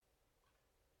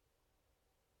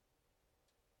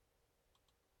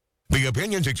The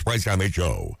opinions expressed on this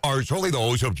show are solely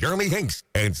those of Jeremy Hinks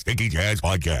and Sticky Jazz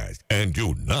Podcast and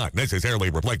do not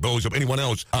necessarily reflect those of anyone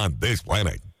else on this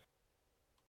planet.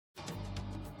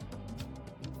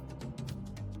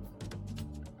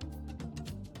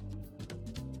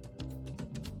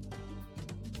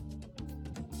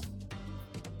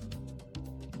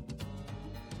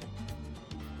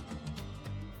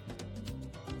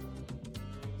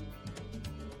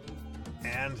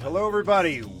 And hello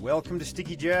everybody, welcome to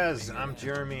Sticky Jazz. I'm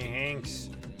Jeremy Hanks,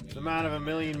 the man of a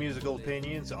million musical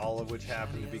opinions, all of which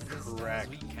happen to be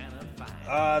correct.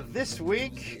 This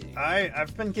week,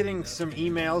 I've been getting some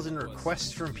emails and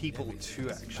requests from people to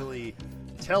actually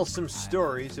tell some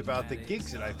stories about the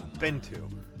gigs that I've been to.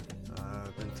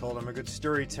 I've been told I'm a good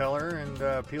storyteller,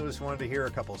 and people just wanted to hear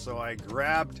a couple, so I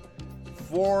grabbed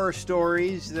 4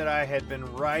 stories that I had been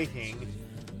writing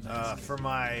for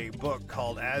my book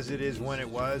called As It Is When It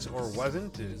Was or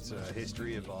Wasn't. It's a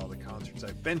history of all the concerts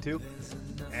I've been to.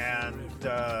 And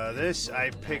this,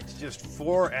 I picked just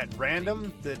 4 at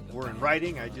random that were in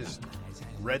writing. I just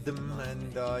read them,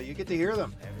 and you get to hear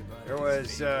them. There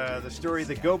was the story of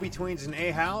the Go-Betweens in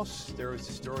A House. There was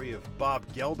the story of Bob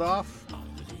Geldof.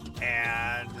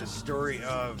 And the story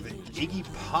of Iggy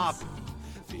Pop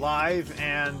live,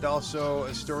 and also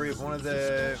a story of one of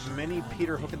the many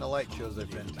Peter Hook and the Light shows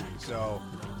I've been to. So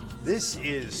this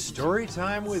is Story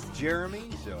Time with Jeremy.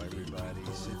 So everybody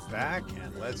sit back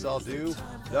and let's all do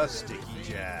the Sticky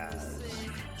Jazz.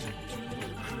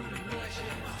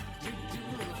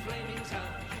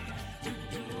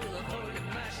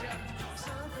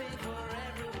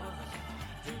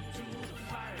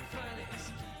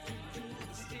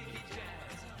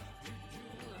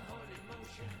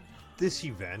 This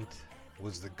event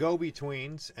was the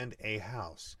Go-Betweens and A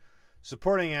House.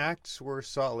 Supporting acts were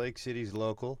Salt Lake City's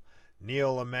local,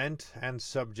 Neil Lament, and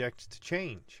Subject to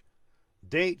Change.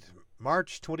 Date,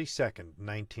 March 22nd,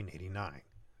 1989.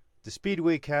 The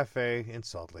Speedway Cafe in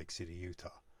Salt Lake City, Utah.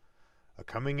 A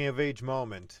coming-of-age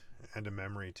moment and a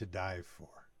memory to dive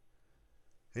for.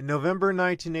 In November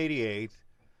 1988,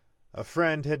 a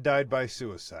friend had died by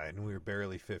suicide, and we were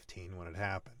barely 15 when it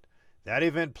happened. That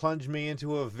event plunged me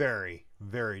into a very,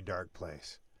 very dark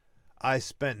place. I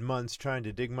spent months trying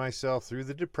to dig myself through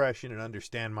the depression and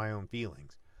understand my own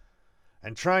feelings,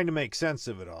 and trying to make sense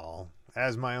of it all,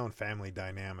 as my own family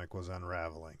dynamic was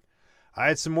unraveling. I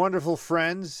had some wonderful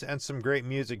friends and some great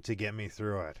music to get me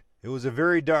through it. It was a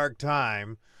very dark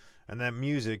time, and that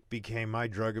music became my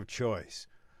drug of choice.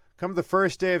 Come the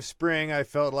first day of spring, I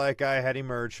felt like I had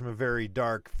emerged from a very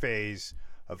dark phase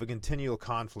of a continual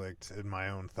conflict in my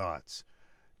own thoughts.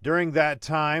 During that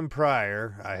time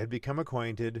prior, I had become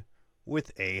acquainted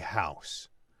with A House.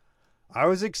 I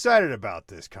was excited about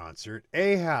this concert.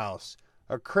 A House,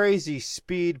 a crazy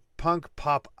speed punk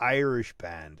pop Irish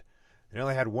band. They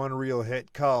only had one real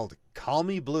hit called Call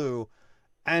Me Blue,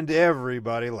 and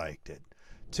everybody liked it.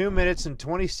 2 minutes and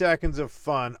 20 seconds of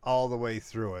fun all the way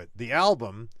through it. The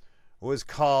album was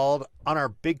called On Our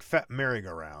Big Fat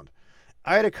Merry-Go-Round.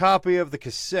 I had a copy of the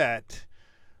cassette,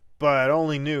 but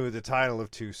only knew the title of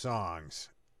 2 songs,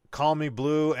 Call Me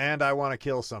Blue and I Want to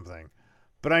Kill Something.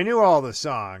 But I knew all the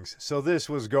songs, so this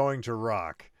was going to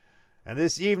rock. And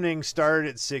this evening started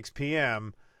at 6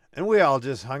 p.m., and we all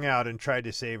just hung out and tried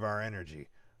to save our energy.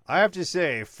 I have to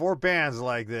say, 4 bands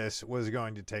like this was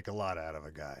going to take a lot out of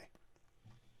a guy.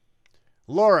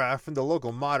 Laura from the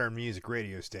local modern music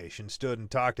radio station stood and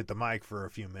talked at the mic for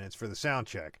a few minutes for the sound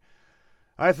check.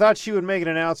 I thought she would make an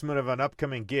announcement of an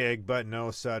upcoming gig, but no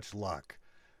such luck.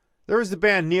 There was the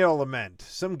band Neil Lament.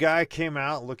 Some guy came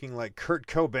out looking like Kurt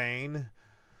Cobain,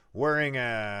 wearing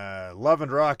a Love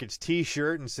and Rockets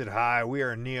t-shirt, and said, "Hi, we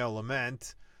are Neil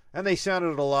Lament." And they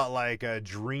sounded a lot like a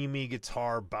dreamy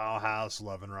guitar Bauhaus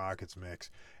Love and Rockets mix.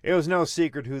 It was no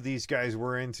secret who these guys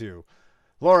were into.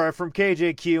 Laura from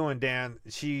KJQ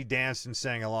she danced and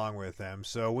sang along with them,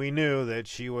 so we knew that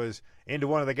she was into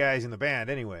one of the guys in the band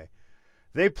anyway.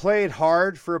 They played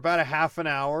hard for about a half an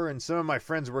hour, and some of my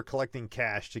friends were collecting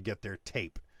cash to get their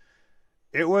tape.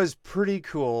 It was pretty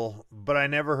cool, but I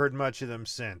never heard much of them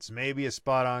since. Maybe a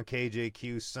spot on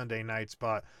KJQ's Sunday night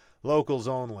spot, locals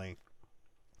only.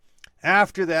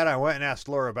 After that, I went and asked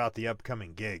Laura about the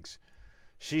upcoming gigs.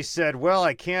 She said, "Well,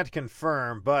 I can't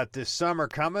confirm, but this summer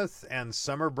cometh and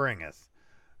summer bringeth.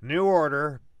 New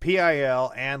Order,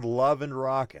 PIL, and Love and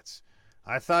Rockets."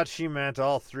 I thought she meant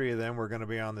all 3 of them were going to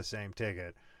be on the same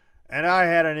ticket, and I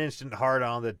had an instant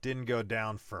hard-on that didn't go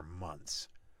down for months.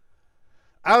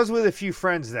 I was with a few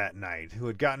friends that night who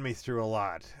had gotten me through a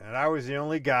lot, and I was the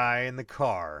only guy in the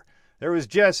car. There was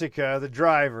Jessica, the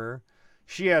driver.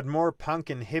 She had more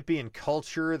punk and hippie and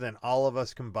culture than all of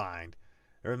us combined.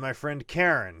 There was my friend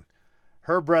Karen.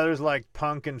 Her brothers liked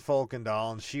punk and folk and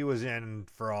all, and she was in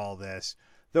for all this.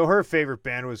 Though her favorite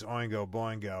band was Oingo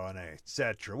Boingo and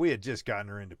etc. We had just gotten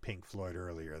her into Pink Floyd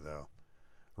earlier, though.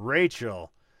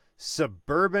 Rachel,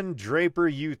 suburban Draper,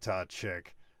 Utah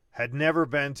chick, had never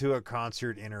been to a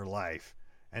concert in her life,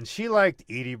 and she liked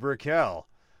Edie Brickell.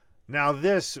 Now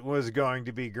this was going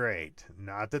to be great.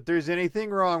 Not that there's anything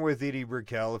wrong with Edie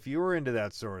Brickell if you were into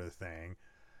that sort of thing,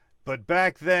 but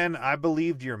back then I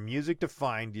believed your music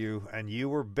defined you, and you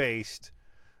were based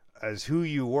as who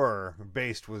you were.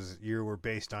 You were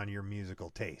based on your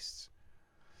musical tastes.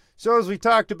 So as we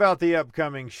talked about the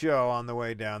upcoming show on the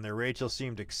way down there, Rachel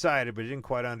seemed excited, but didn't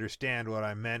quite understand what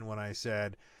I meant when I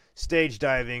said stage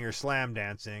diving or slam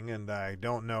dancing, and I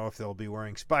don't know if they'll be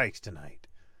wearing spikes tonight.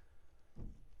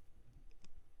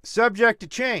 Subject to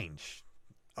Change.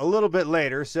 A little bit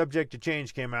later, Subject to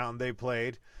Change came out and they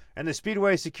played, and the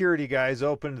Speedway security guys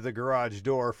opened the garage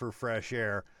door for fresh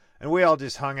air, and we all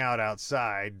just hung out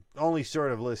outside, only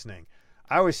sort of listening.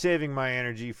 I was saving my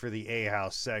energy for the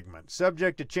A-House segment.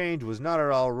 Subject to Change was not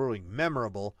at all really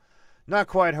memorable. Not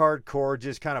quite hardcore,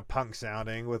 just kind of punk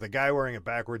sounding, with a guy wearing a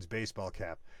backwards baseball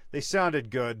cap. They sounded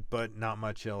good, but not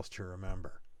much else to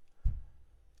remember.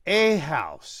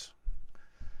 A-House.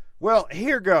 Well,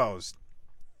 here goes.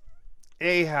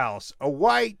 A-House. A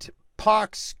white,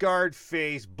 pock-scarred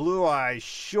face, blue eyes,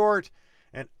 short,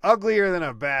 and uglier than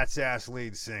a bat's ass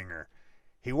lead singer.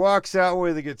 He walks out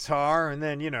with a guitar and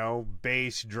then,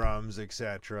 bass, drums,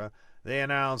 etc. They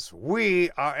announce,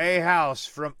 "We are A-House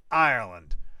from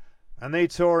Ireland." And they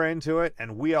tore into it,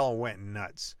 and we all went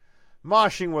nuts.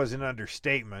 Moshing was an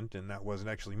understatement, and that wasn't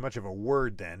actually much of a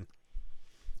word then.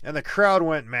 And the crowd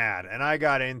went mad, and I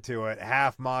got into it,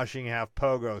 half moshing, half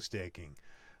pogo sticking.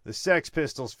 The Sex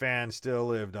Pistols fan still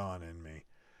lived on in me.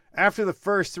 After the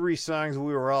first 3 songs,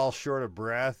 we were all short of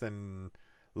breath and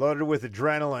loaded with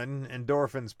adrenaline,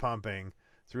 endorphins pumping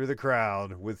through the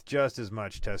crowd with just as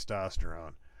much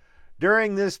testosterone.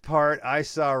 During this part, I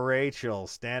saw Rachel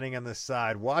standing on the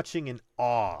side, watching in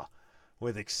awe,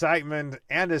 with excitement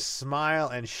and a smile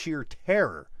and sheer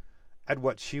terror at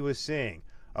what she was seeing.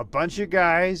 A bunch of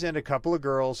guys and a couple of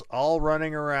girls all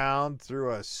running around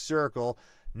through a circle,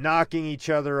 knocking each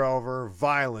other over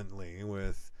violently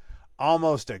with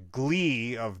almost a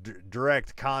glee of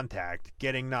direct contact,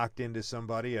 getting knocked into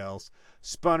somebody else,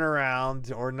 spun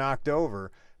around or knocked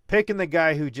over, picking the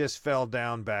guy who just fell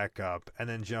down back up, and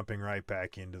then jumping right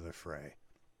back into the fray.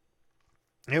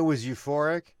 It was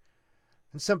euphoric,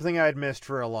 and something I'd missed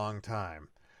for a long time.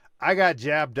 I got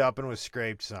jabbed up and was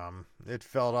scraped some. It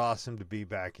felt awesome to be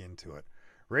back into it.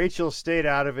 Rachel stayed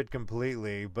out of it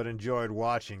completely, but enjoyed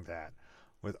watching that,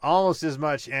 with almost as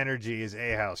much energy as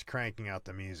A-House cranking out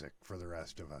the music for the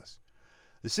rest of us.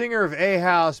 The singer of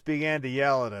A-House began to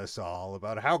yell at us all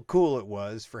about how cool it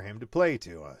was for him to play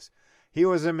to us. He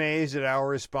was amazed at our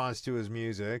response to his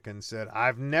music and said,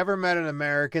 "I've never met an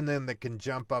American that can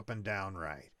jump up and down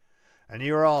right. And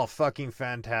you're all fucking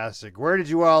fantastic. Where did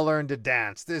you all learn to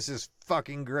dance? This is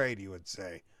fucking great," he would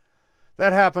say.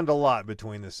 That happened a lot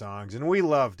between the songs, and we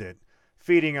loved it,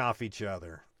 feeding off each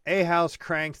other. A-House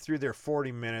cranked through their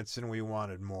 40 minutes, and we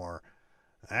wanted more.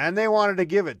 And they wanted to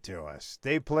give it to us.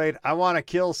 They played "I Want to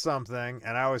Kill Something,"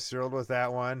 and I was thrilled with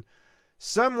that one.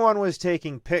 Someone was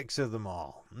taking pics of them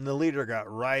all, and the leader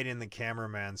got right in the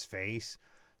cameraman's face,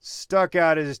 stuck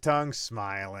out his tongue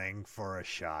smiling for a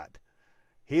shot.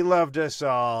 He loved us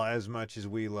all as much as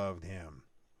we loved him.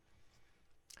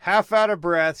 Half out of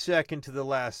breath, second to the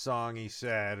last song, he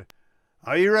said,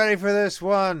 "Are you ready for this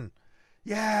one?"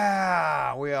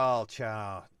 "Yeah!" we all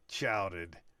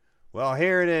shouted. Well,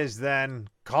 here it is then.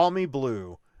 "Call Me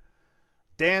Blue."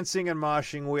 Dancing and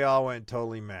moshing, we all went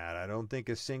totally mad. I don't think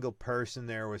a single person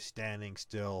there was standing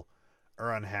still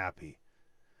or unhappy.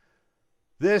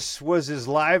 This was as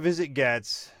live as it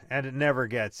gets, and it never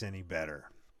gets any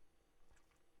better.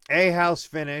 A-House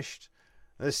finished.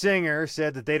 The singer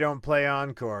said that they don't play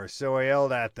encore, so I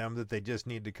yelled at them that they just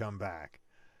need to come back.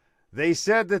 They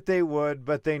said that they would,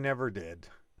 but they never did.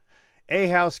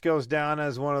 A-House goes down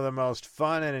as one of the most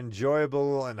fun and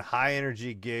enjoyable and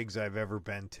high-energy gigs I've ever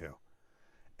been to.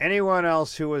 Anyone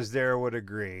else who was there would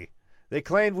agree. They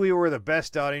claimed we were the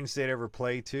best audience they'd ever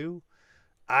played to.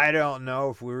 I don't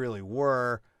know if we really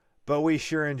were, but we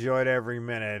sure enjoyed every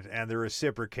minute and the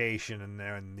reciprocation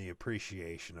and the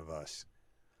appreciation of us.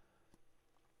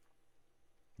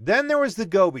 Then there was the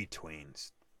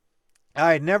Go-Betweens.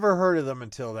 I had never heard of them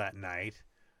until that night,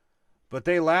 but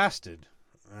they lasted.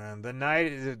 And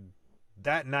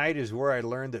that night is where I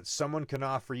learned that someone can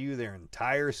offer you their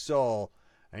entire soul,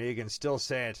 and you can still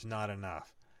say it's not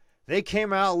enough. They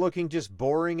came out looking just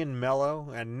boring and mellow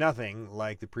and nothing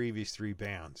like the previous three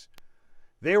bands.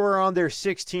 They were on their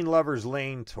 16 Lovers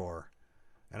Lane tour,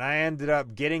 and I ended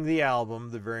up getting the album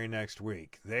the very next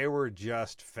week. They were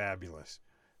just fabulous.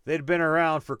 They'd been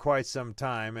around for quite some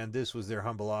time, and this was their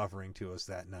humble offering to us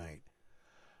that night.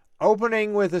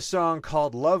 Opening with a song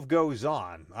called Love Goes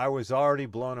On, I was already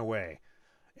blown away.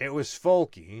 It was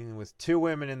folky, with two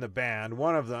women in the band.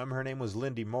 One of them, her name was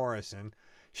Lindy Morrison.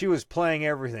 She was playing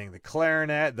everything, the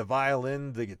clarinet, the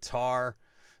violin, the guitar.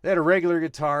 They had a regular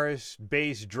guitarist,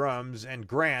 bass, drums, and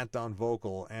Grant on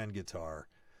vocal and guitar.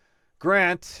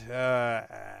 Grant,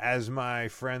 as my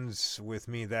friends with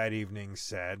me that evening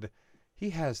said, he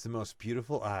has the most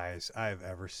beautiful eyes I've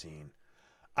ever seen.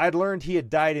 I'd learned he had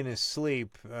died in his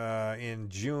sleep in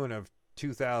June of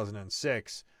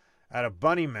 2006 at a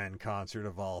Bunnymen concert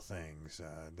of all things.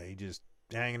 They just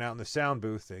hanging out in the sound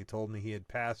booth. They told me he had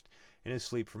passed in his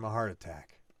sleep from a heart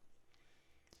attack.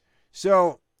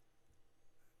 So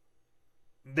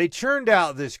they churned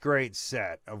out this great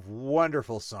set of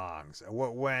wonderful songs.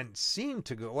 What seemed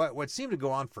to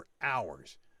go on for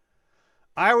hours.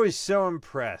 I was so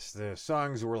impressed. The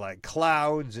songs were like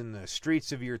clouds in the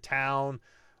streets of your town.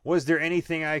 Was there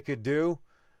anything I could do?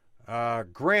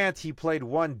 Grant, he played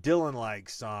one Dylan-like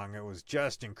song. It was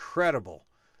just incredible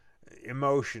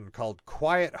emotion called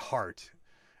Quiet Heart.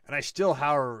 And I still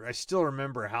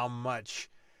remember how much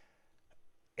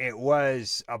it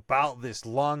was about this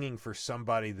longing for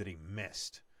somebody that he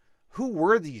missed. Who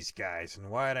were these guys and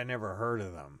why had I never heard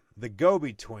of them? The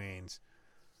Go-Betweens.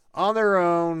 On their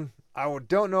own, I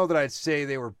don't know that I'd say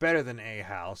they were better than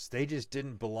A-House. They just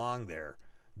didn't belong there.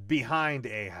 Behind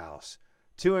A-House.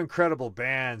 Two incredible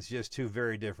bands, just two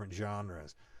very different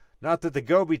genres. Not that the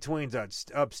Go-Betweens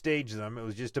upstaged them. It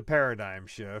was just a paradigm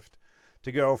shift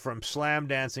to go from slam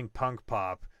dancing punk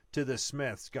pop to the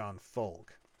Smiths gone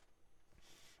folk.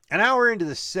 An hour into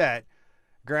the set,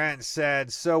 Grant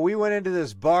said, so we went into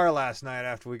this bar last night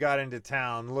after we got into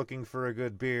town looking for a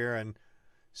good beer, and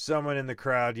someone in the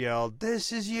crowd yelled,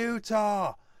 "This is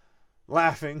Utah!"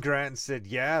 Laughing, Grant said,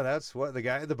 yeah, that's what the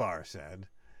guy at the bar said.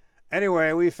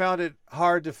 Anyway, we found it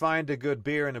hard to find a good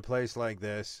beer in a place like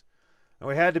this, and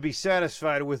we had to be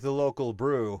satisfied with the local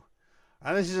brew.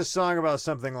 And this is a song about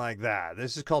something like that.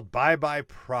 This is called Bye Bye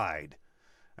Pride.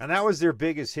 And that was their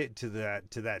biggest hit to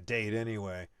that date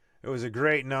anyway. It was a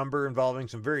great number involving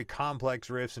some very complex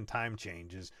riffs and time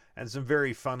changes, and some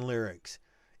very fun lyrics.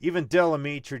 Even Del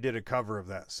Amitri did a cover of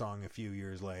that song a few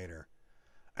years later.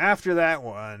 After that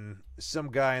one,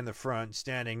 some guy in the front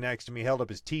standing next to me held up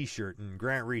his t-shirt, and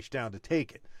Grant reached down to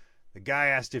take it. The guy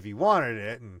asked if he wanted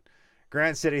it, and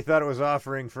Grant said he thought it was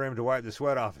offering for him to wipe the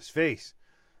sweat off his face.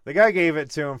 The guy gave it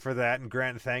to him for that, and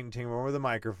Grant thanked him over the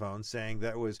microphone, saying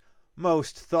that was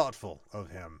most thoughtful of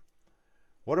him.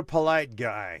 What a polite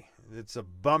guy. It's a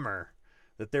bummer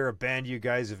that they're a band you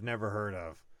guys have never heard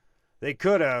of. They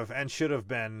could have and should have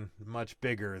been much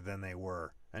bigger than they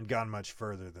were, and gone much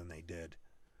further than they did.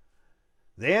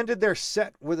 They ended their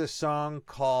set with a song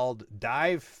called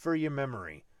Dive for Your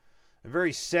Memory. A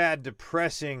very sad,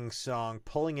 depressing song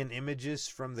pulling in images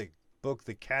from the book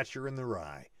The Catcher in the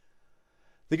Rye.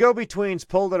 The Go-Betweens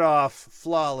pulled it off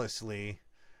flawlessly,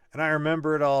 and I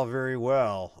remember it all very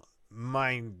well.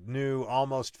 My new,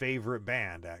 almost favorite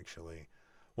band, actually.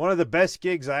 One of the best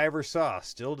gigs I ever saw,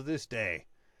 still to this day.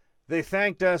 They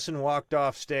thanked us and walked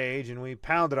off stage, and we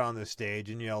pounded on the stage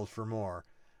and yelled for more.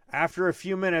 After a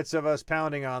few minutes of us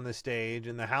pounding on the stage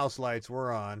and the house lights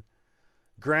were on,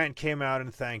 Grant came out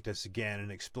and thanked us again and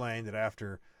explained that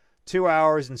after 2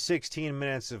 hours and 16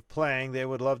 minutes of playing, they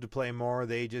would love to play more.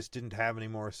 They just didn't have any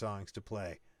more songs to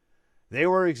play. They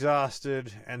were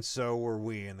exhausted, and so were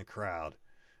we in the crowd.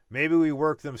 Maybe we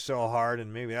worked them so hard,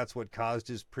 and maybe that's what caused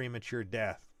his premature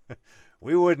death.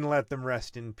 We wouldn't let them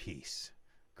rest in peace.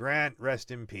 Grant,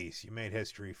 rest in peace. You made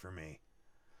history for me.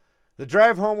 The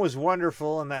drive home was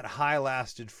wonderful, and that high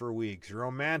lasted for weeks.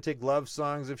 Romantic love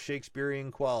songs of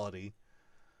Shakespearean quality,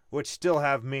 which still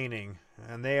have meaning,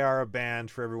 and they are a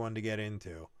band for everyone to get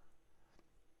into.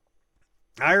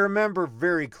 I remember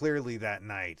very clearly that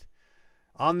night.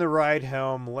 On the ride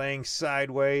home, laying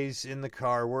sideways in the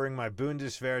car, wearing my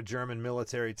Bundeswehr German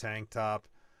military tank top,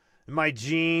 and my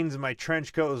jeans and my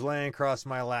trench coat was laying across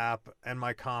my lap, and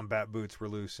my combat boots were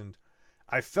loosened.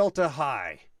 I felt a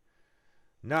high,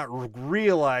 not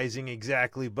realizing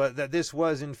exactly, but that this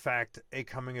was in fact a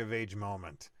coming-of-age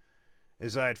moment.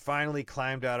 As I had finally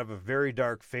climbed out of a very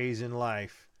dark phase in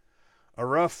life, a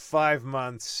rough 5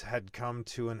 months had come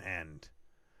to an end.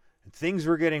 And things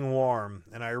were getting warm,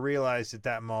 and I realized at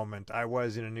that moment I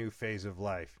was in a new phase of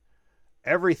life.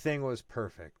 Everything was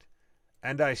perfect,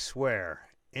 and I swear,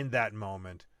 in that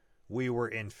moment, we were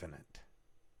infinite.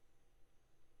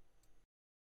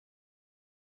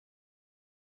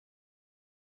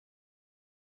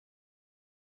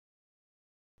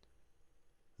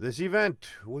 This event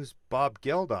was Bob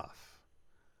Geldof.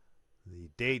 The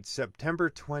date September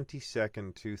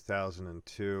 22nd,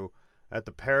 2002, at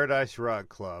the Paradise Rock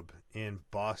Club in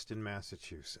Boston,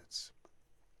 Massachusetts.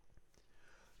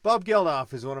 Bob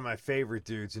Geldof is one of my favorite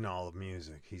dudes in all of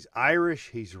music. He's Irish,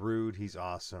 he's rude, he's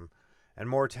awesome, and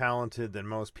more talented than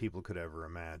most people could ever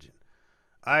imagine.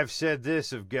 I've said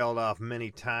this of Geldof many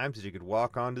times, that he could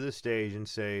walk onto the stage and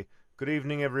say, "Good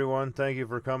evening, everyone, thank you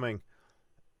for coming,"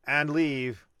 and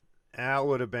leave, and that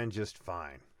would have been just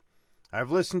fine. I've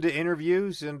listened to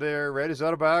interviews and read his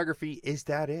autobiography, Is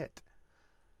That It?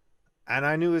 And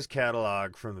I knew his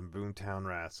catalog from the Boomtown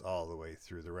Rats all the way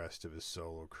through the rest of his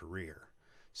solo career.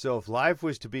 So if life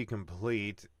was to be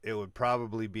complete, it would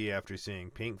probably be after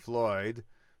seeing Pink Floyd,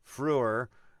 Frewer,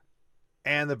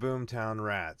 and the Boomtown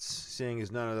Rats, seeing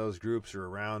as none of those groups are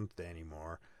around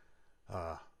anymore.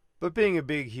 But being a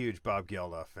big, huge Bob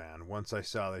Geldof fan, once I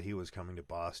saw that he was coming to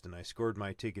Boston, I scored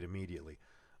my ticket immediately.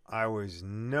 I was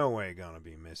no way going to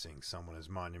be missing someone as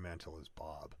monumental as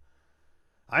Bob.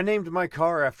 I named my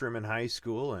car after him in high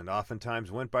school and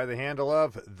oftentimes went by the handle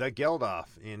of The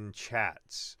Geldof in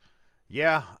chats.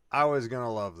 Yeah, I was going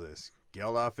to love this.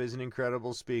 Geldof is an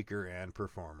incredible speaker and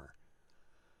performer.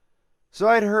 So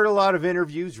I'd heard a lot of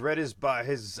interviews, read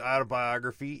his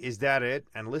autobiography, Is That It?,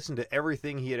 and listened to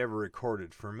everything he had ever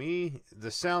recorded. For me,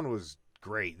 the sound was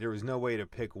great. There was no way to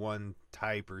pick one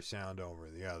type or sound over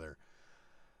the other.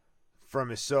 From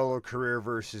his solo career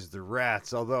versus the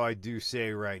Rats, although I do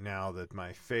say right now that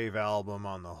my fave album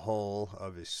on the whole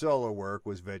of his solo work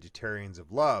was Vegetarians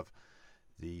of Love.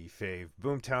 The fave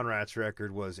Boomtown Rats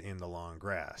record was In the Long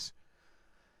Grass.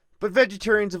 But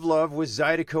Vegetarians of Love with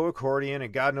Zydeco accordion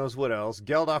and God knows what else,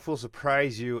 Geldof will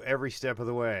surprise you every step of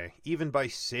the way, even by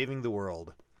saving the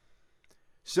world.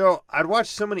 So I'd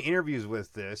watched so many interviews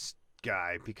with this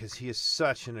guy because he is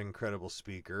such an incredible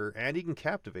speaker and he can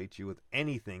captivate you with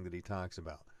anything that he talks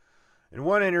about. In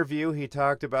one interview, he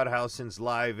talked about how since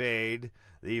Live Aid,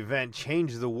 the event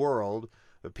changed the world,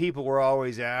 but people were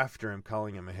always after him,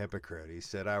 calling him a hypocrite. He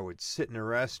said, I would sit in a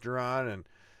restaurant and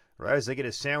right as I get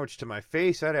a sandwich to my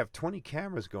face, I'd have 20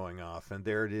 cameras going off, and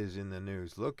there it is in the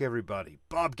news. Look, everybody,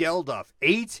 Bob Geldof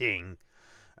eating,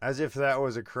 as if that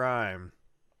was a crime.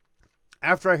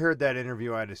 After I heard that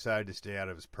interview, I decided to stay out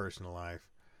of his personal life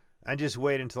and just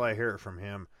wait until I hear it from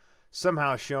him,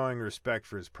 somehow showing respect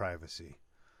for his privacy.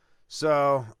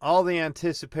 So, all the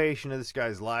anticipation of this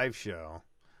guy's live show,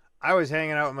 I was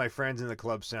hanging out with my friends in the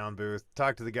club sound booth,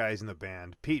 talked to the guys in the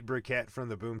band. Pete Briquette from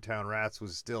the Boomtown Rats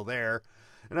was still there,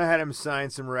 and I had him sign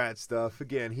some Rat stuff.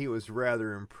 Again, he was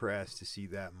rather impressed to see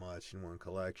that much in one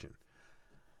collection.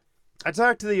 I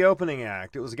talked to the opening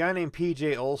act. It was a guy named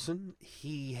P.J. Olson.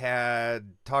 He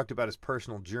had talked about his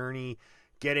personal journey,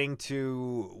 getting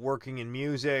to working in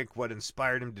music, what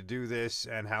inspired him to do this,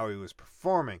 and how he was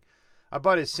performing. I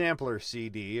bought his sampler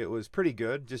CD. It was pretty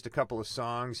good. Just a couple of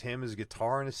songs, him, his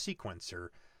guitar, and a sequencer.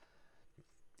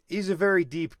 He's a very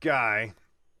deep guy.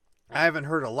 I haven't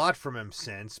heard a lot from him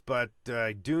since, but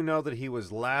I do know that he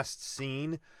was last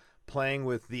seen playing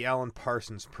with the Alan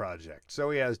Parsons Project,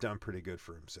 so he has done pretty good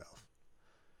for himself.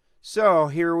 So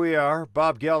here we are.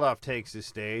 Bob Geldof takes the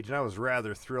stage, and I was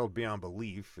rather thrilled beyond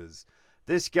belief, as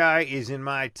this guy is in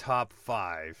my top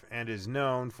 5 and is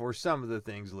known for some of the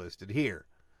things listed here.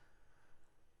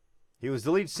 He was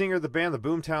the lead singer of the band the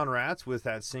Boomtown Rats with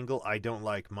that single I Don't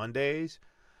Like Mondays.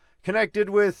 Connected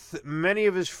with many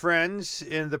of his friends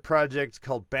in the project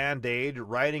called Band Aid,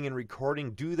 writing and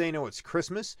recording Do They Know It's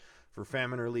Christmas for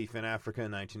famine relief in Africa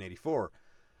in 1984.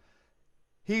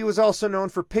 He was also known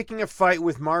for picking a fight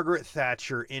with Margaret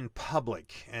Thatcher in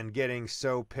public and getting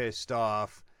so pissed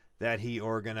off that he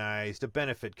organized a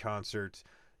benefit concert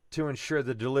to ensure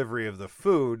the delivery of the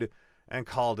food and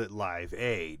called it Live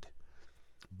Aid.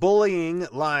 Bullying,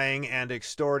 lying, and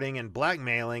extorting and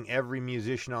blackmailing every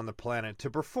musician on the planet to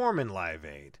perform in Live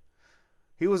Aid.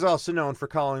 He was also known for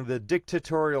calling the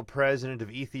dictatorial president of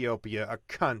Ethiopia a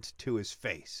cunt to his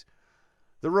face.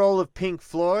 The role of Pink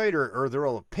Floyd, or the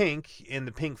role of Pink, in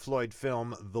the Pink Floyd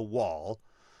film The Wall,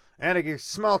 and a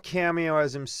small cameo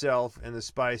as himself in the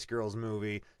Spice Girls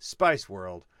movie Spice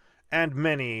World, and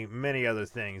many, many other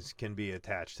things can be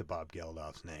attached to Bob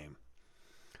Geldof's name.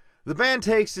 The band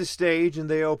takes the stage and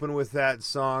they open with that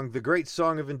song, The Great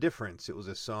Song of Indifference. It was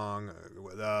a song,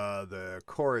 the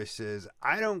chorus is,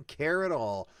 I don't care at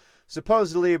all,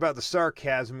 supposedly about the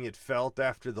sarcasm he had felt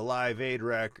after the Live Aid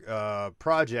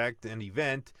project and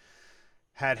event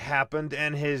had happened,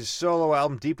 and his solo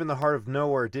album, Deep in the Heart of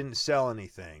Nowhere, didn't sell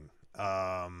anything.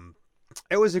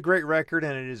 It was a great record,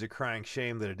 and it is a crying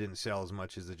shame that it didn't sell as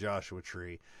much as the Joshua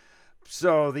Tree.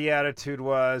 So the attitude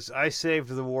was, I saved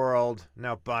the world,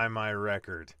 now buy my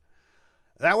record.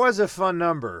 That was a fun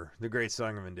number, The Great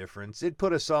Song of Indifference. It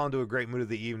put us all into a great mood of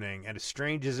the evening, and as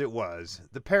strange as it was,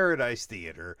 the Paradise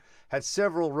Theater had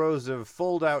several rows of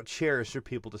fold-out chairs for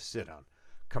people to sit on.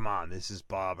 Come on, this is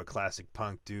Bob, a classic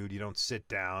punk dude. You don't sit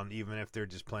down, even if they're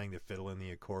just playing the fiddle and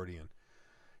the accordion.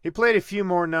 He played a few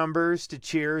more numbers to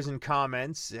cheers and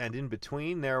comments, and in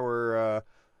between there were,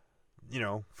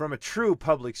 from a true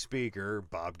public speaker,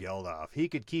 Bob Geldof. He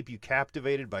could keep you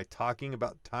captivated by talking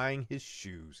about tying his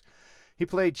shoes. He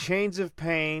played Chains of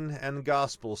Pain and the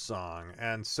Gospel Song,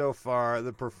 and so far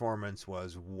the performance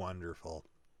was wonderful.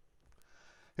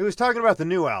 He was talking about the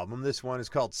new album. This one is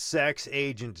called Sex,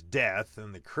 Agent, Death,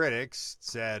 and the critics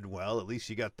said, well, at least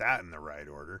you got that in the right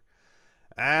order.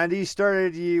 And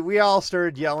we all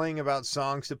started yelling about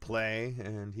songs to play,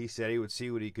 and he said he would see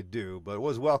what he could do, but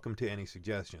was welcome to any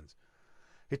suggestions.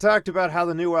 He talked about how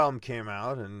the new album came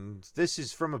out, and this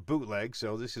is from a bootleg,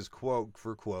 so this is quote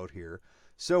for quote here.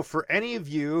 So for any of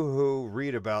you who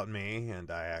read about me, and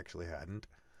I actually hadn't,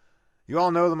 you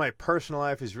all know that my personal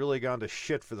life has really gone to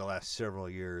shit for the last several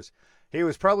years. He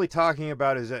was probably talking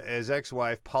about his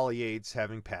ex-wife, Paula Yates,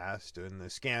 having passed, and the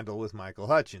scandal with Michael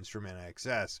Hutchins from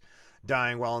NXS,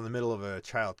 dying while in the middle of a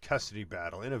child custody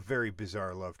battle in a very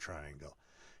bizarre love triangle.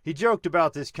 He joked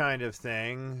about this kind of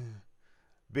thing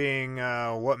being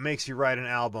what makes you write an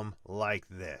album like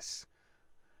this.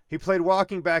 He played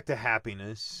Walking Back to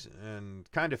Happiness and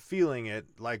kind of feeling it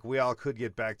like we all could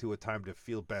get back to a time to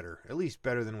feel better, at least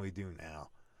better than we do now.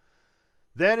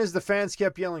 Then as the fans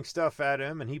kept yelling stuff at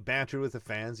him and he bantered with the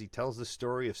fans, he tells the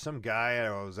story of some guy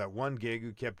I was at one gig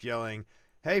who kept yelling,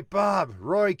 "Hey Bob,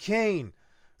 Roy Keane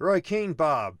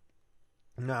Bob."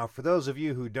 Now for those of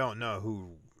you who don't know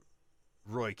who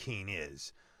Roy Keane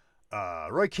is,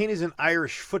 Roy Keane is an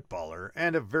Irish footballer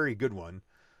and a very good one.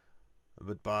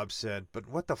 But Bob said, "But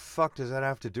what the fuck does that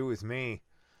have to do with me?"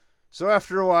 So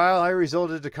after a while, I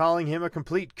resorted to calling him a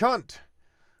complete cunt.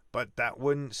 But that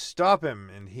wouldn't stop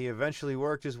him, and he eventually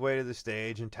worked his way to the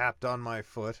stage and tapped on my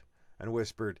foot and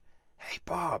whispered, "Hey,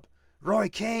 Bob, Roy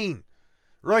Keane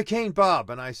Bob."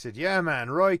 And I said, "Yeah, man,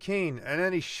 Roy Keane." And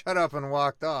then he shut up and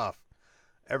walked off.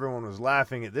 Everyone was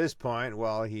laughing at this point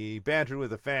while he bantered with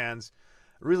the fans,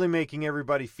 really making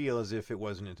everybody feel as if it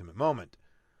was an intimate moment.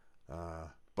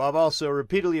 Bob also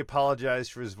repeatedly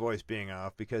apologized for his voice being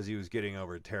off because he was getting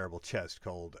over a terrible chest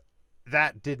cold.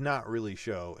 That did not really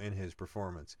show in his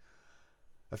performance.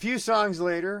 A few songs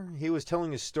later, he was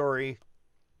telling his story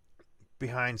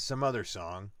behind some other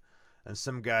song, and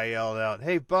some guy yelled out,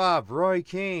 "Hey Bob, Roy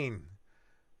Keane."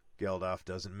 Geldof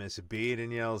doesn't miss a beat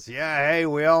and yells, "Yeah, hey,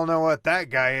 we all know what that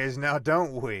guy is now,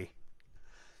 don't we?"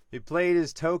 He played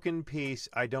his token piece,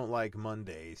 I Don't Like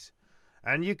Mondays.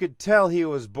 And you could tell he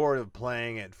was bored of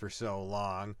playing it for so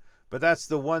long, but that's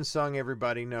the one song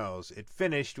everybody knows. It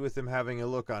finished with him having a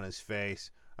look on his face.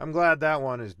 I'm glad that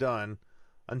one is done.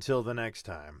 Until the next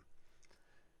time.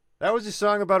 That was a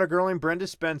song about a girl named Brenda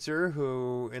Spencer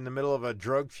who, in the middle of a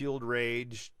drug-fueled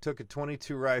rage, took a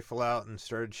 .22 rifle out and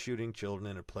started shooting children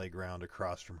in a playground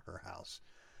across from her house.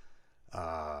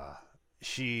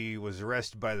 She was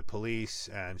arrested by the police,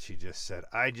 and she just said,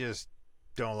 "I just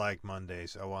don't like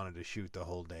Mondays. I wanted to shoot the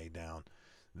whole day down."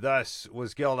 Thus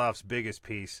was Geldof's biggest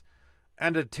piece,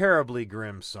 and a terribly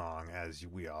grim song, as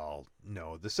we all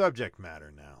know the subject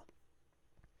matter now.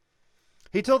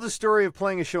 He told the story of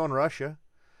playing a show in Russia,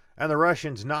 and the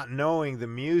Russians not knowing the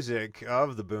music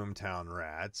of the Boomtown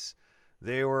Rats.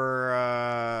 They really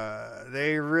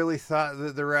thought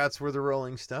that the Rats were the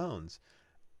Rolling Stones,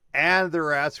 and the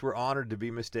Rats were honored to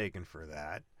be mistaken for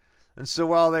that. And so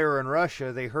while they were in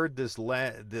Russia, they heard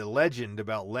the legend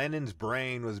about Lenin's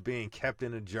brain was being kept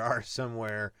in a jar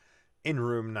somewhere in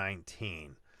Room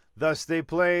 19. Thus they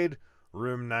played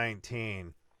Room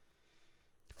 19.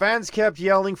 Fans kept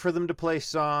yelling for them to play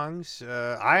songs.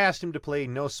 I asked him to play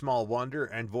No Small Wonder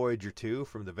and Voyager 2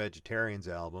 from the Vegetarians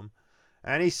album,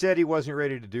 and he said he wasn't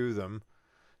ready to do them.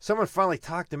 Someone finally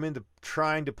talked him into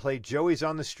trying to play Joey's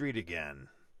on the Street again.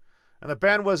 And the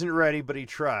band wasn't ready, but he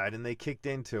tried, and they kicked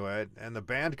into it, and the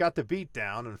band got the beat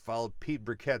down and followed Pete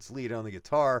Burkett's lead on the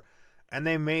guitar, and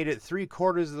they made it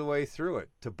 3/4 of the way through it.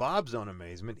 To Bob's own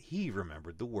amazement, he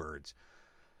remembered the words.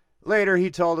 Later, he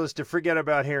told us to forget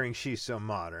about hearing She's So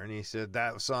Modern. He said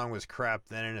that song was crap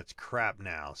then and it's crap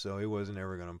now, so he wasn't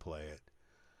ever going to play it.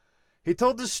 He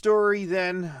told the story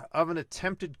then of an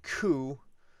attempted coup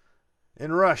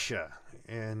in Russia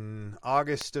in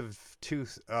August of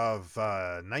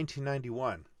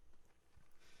 1991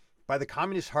 by the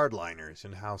communist hardliners,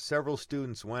 and how several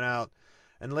students went out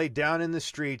and laid down in the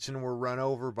streets and were run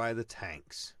over by the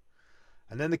tanks.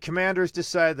 And then the commanders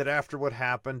decided that after what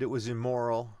happened, it was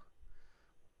immoral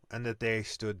and that they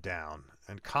stood down.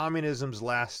 And communism's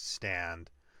last stand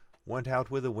went out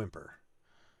with a whimper.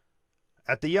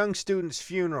 At the young students'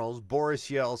 funerals, Boris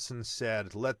Yeltsin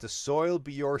said, "Let the soil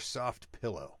be your soft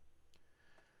pillow."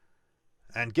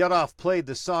 And Geldof played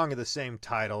the song of the same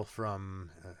title from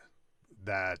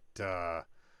the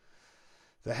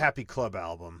Happy Club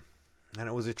album. And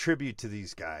it was a tribute to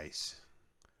these guys.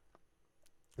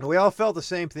 And we all felt the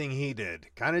same thing he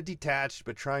did, kind of detached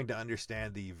but trying to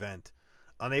understand the event,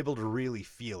 unable to really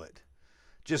feel it.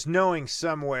 Just knowing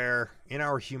somewhere in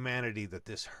our humanity that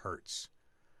this hurts.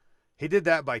 He did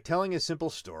that by telling a simple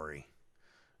story,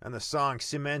 and the song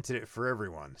cemented it for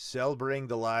everyone, celebrating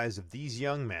the lives of these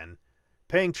young men,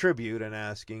 paying tribute and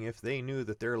asking if they knew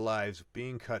that their lives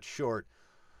being cut short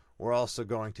were also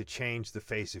going to change the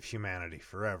face of humanity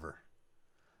forever.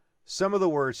 Some of the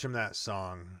words from that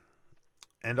song,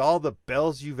 "And all the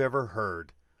bells you've ever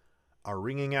heard are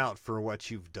ringing out for what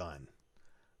you've done.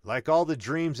 Like all the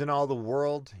dreams in all the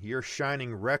world, you're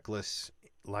shining reckless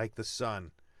like the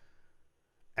sun.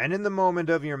 And in the moment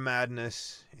of your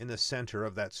madness, in the center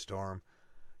of that storm,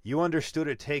 you understood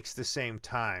it takes the same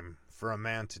time for a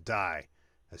man to die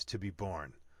as to be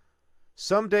born.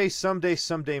 Someday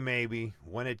maybe,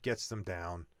 when it gets them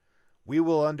down, we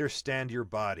will understand your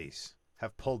bodies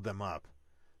have pulled them up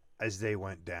as they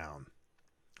went down.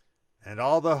 And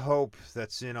all the hope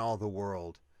that's in all the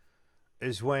world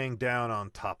is weighing down on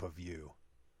top of you.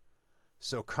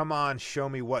 So come on, show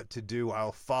me what to do.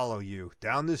 I'll follow you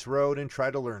down this road and try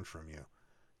to learn from you.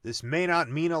 This may not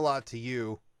mean a lot to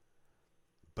you,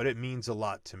 but it means a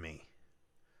lot to me.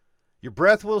 Your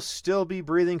breath will still be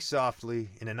breathing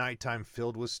softly in a nighttime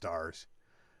filled with stars,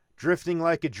 drifting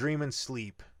like a dream in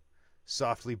sleep,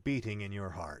 softly beating in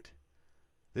your heart.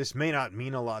 This may not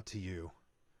mean a lot to you,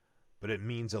 but it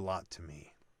means a lot to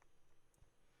me."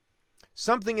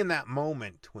 Something in that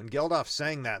moment, when Geldof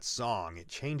sang that song, it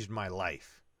changed my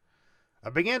life. I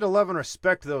began to love and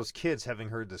respect those kids having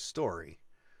heard the story,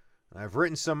 and I've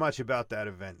written so much about that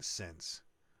event since.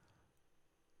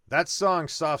 That song,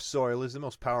 Soft Soil, is the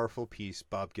most powerful piece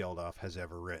Bob Geldof has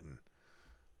ever written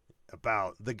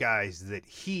about the guys that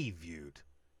he viewed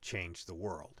changed the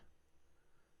world.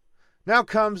 Now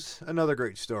comes another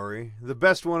great story, the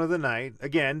best one of the night.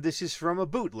 Again, this is from a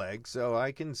bootleg, so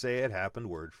I can say it happened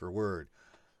word for word.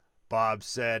 Bob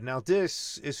said, "Now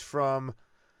this is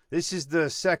the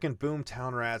second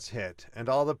Boomtown Rats hit, and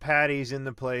all the Patties in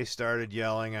the place started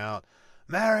yelling out,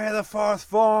 'Marry the fourth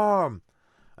form!'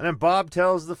 And then Bob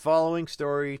tells the following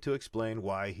story to explain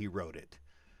why he wrote it.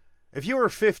 If you were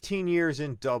 15 years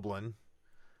in Dublin,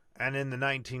 and in the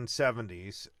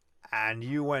 1970s, and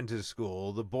you went to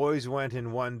school, the boys went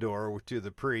in one door to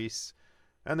the priests,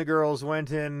 and the girls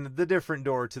went in the different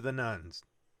door to the nuns.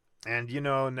 And,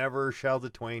 never shall the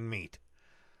twain meet.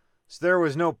 So there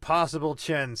was no possible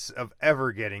chance of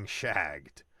ever getting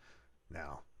shagged."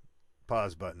 Now,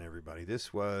 pause button, everybody.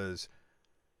 This was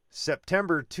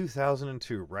September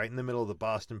 2002, right in the middle of the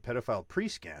Boston pedophile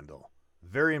priest scandal.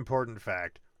 Very important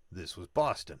fact, this was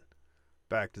Boston.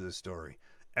 Back to the story.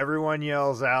 Everyone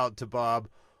yells out to Bob,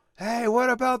 "Hey, what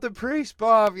about the priests,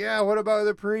 Bob? Yeah, what about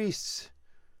the priests?"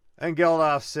 And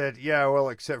Geldof said, "Yeah, well,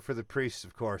 except for the priests,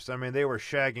 of course. I mean, they were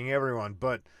shagging everyone,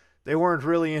 but they weren't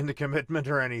really into commitment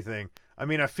or anything. I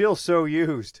mean, I feel so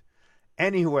used."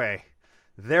 Anyway,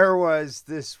 there was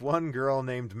this one girl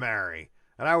named Mary,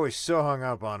 and I was so hung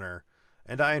up on her,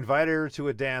 and I invited her to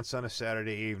a dance on a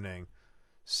Saturday evening.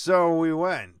 So we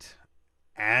went,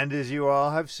 and as you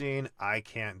all have seen, I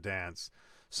can't dance.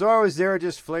 So I was there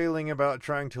just flailing about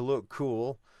trying to look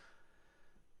cool.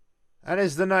 And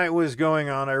as the night was going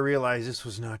on, I realized this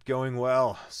was not going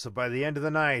well. So by the end of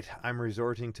the night, I'm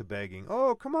resorting to begging.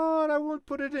 "Oh, come on, I won't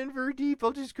put it in very deep.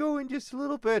 I'll just go in just a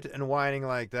little bit," and whining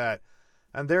like that.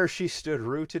 And there she stood,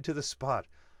 rooted to the spot.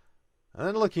 And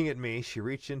then looking at me, she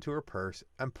reached into her purse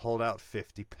and pulled out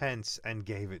 50 pence and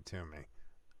gave it to me.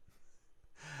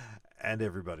 And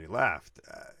everybody laughed.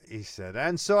 He said,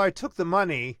 "And so I took the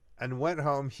money and went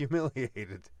home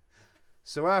humiliated."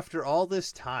 So after all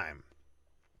this time,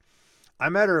 I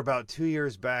met her about 2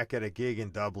 years back at a gig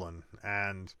in Dublin,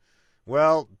 and,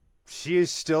 well, she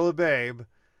is still a babe,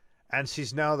 and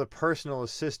she's now the personal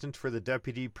assistant for the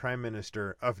Deputy Prime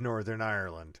Minister of Northern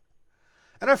Ireland.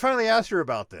 And I finally asked her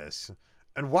about this,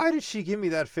 and why did she give me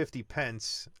that 50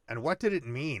 pence, and what did it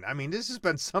mean? I mean, this has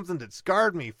been something that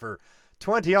scarred me for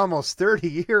 20, almost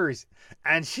 30 years,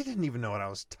 and she didn't even know what I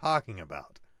was talking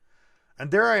about. And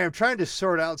there I am trying to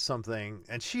sort out something,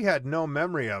 and she had no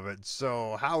memory of it,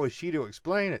 so how was she to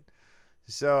explain it?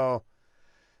 So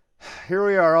here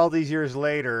we are all these years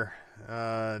later.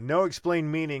 No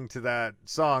explained meaning to that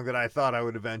song that I thought I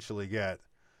would eventually get.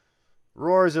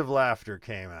 Roars of laughter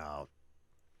came out.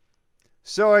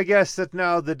 So I guess that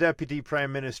now the Deputy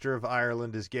Prime Minister of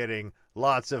Ireland is getting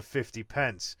lots of 50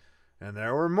 pence. And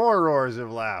there were more roars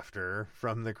of laughter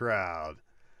from the crowd.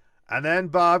 And then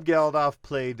Bob Geldof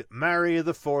played Mary of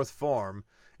the Fourth Form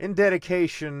in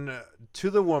dedication to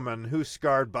the woman who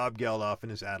scarred Bob Geldof in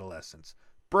his adolescence.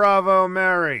 Bravo,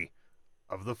 Mary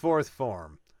of the Fourth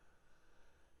Form.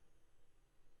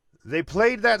 They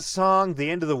played that song, The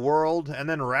End of the World, and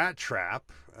then Rat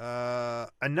Trap,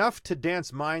 enough to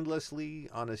dance mindlessly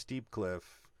on a steep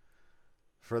cliff,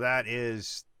 for that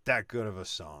is that good of a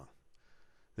song.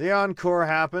 The encore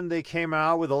happened. They came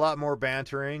out with a lot more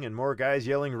bantering and more guys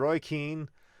yelling Roy Keane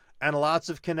and lots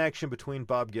of connection between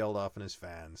Bob Geldof and his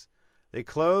fans. They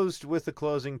closed with the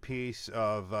closing piece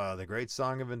of the great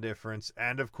Song of Indifference,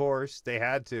 and of course, they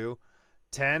had to,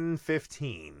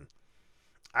 10:15.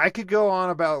 I could go on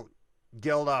about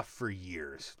Geldof for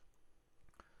years.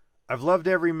 I've loved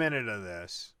every minute of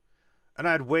this, and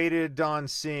I'd waited on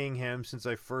seeing him since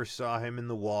I first saw him in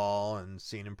The Wall and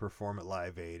seen him perform at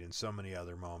Live Aid and so many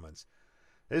other moments.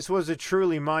 This was a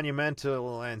truly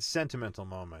monumental and sentimental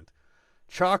moment.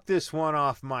 Chalk this one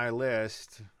off my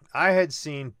list. I had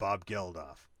seen Bob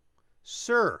Geldof.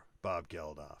 Sir Bob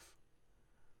Geldof.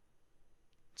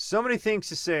 So many things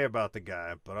to say about the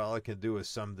guy, but all I can do is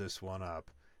sum this one up.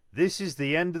 This is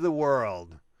the end of the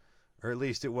world. Or at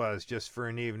least it was, just for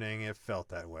an evening. It felt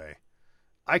that way.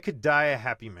 I could die a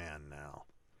happy man now.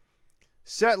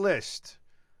 Set list.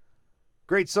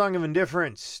 Great Song of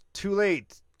Indifference. Too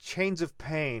Late. Chains of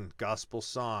Pain. Gospel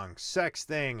Song. Sex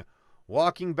Thing.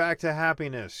 Walking Back to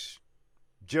Happiness.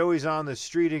 Joey's on the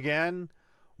Street Again.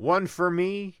 One for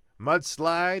Me.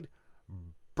 Mudslide.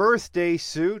 Birthday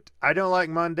Suit. I Don't Like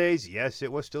Mondays. Yes,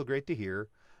 it was still great to hear.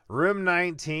 Room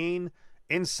 19.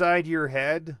 Inside Your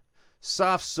Head.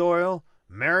 Soft Soil.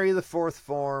 Mary the Fourth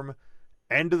Form.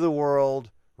 End of the World,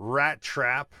 Rat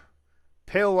Trap,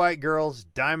 Pale White Girls,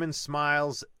 Diamond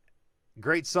Smiles,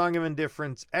 Great Song of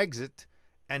Indifference, Exit,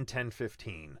 and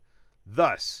 10:15.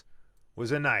 Thus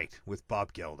was a night with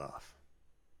Bob Geldof.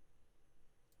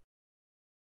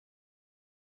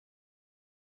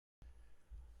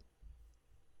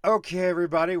 Okay,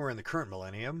 everybody, we're in the current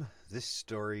millennium. This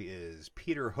story is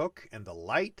Peter Hook and the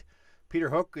Light. Peter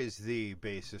Hook is the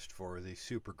bassist for the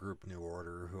supergroup New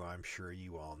Order, who I'm sure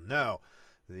you all know.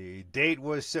 The date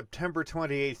was September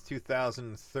 28th,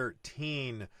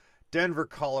 2013, Denver,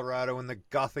 Colorado, in the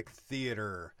Gothic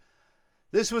Theater.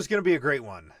 This was going to be a great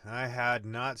one. I had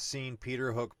not seen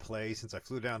Peter Hook play since I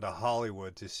flew down to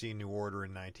Hollywood to see New Order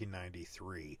in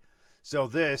 1993. So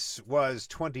this was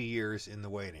 20 years in the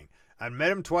waiting. I'd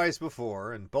met him twice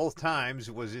before, and both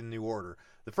times was in New Order.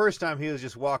 The first time he was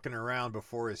just walking around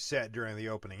before his set during the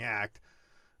opening act.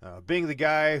 Being the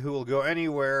guy who will go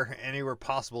anywhere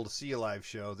possible to see a live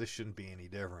show, this shouldn't be any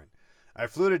different. I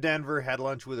flew to Denver, had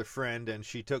lunch with a friend, and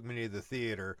she took me to the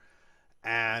theater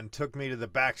and took me to the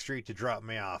back street to drop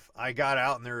me off. I got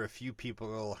out, and there were a few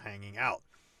people hanging out.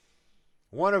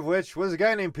 One of which was a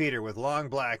guy named Peter with long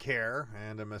black hair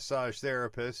and a massage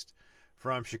therapist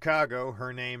from Chicago.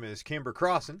 Her name is Kimber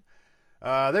Crossan.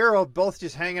 They were both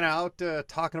just hanging out,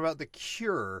 talking about The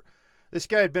Cure. This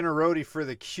guy had been a roadie for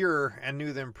The Cure and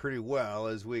knew them pretty well.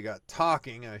 As we got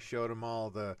talking, I showed him all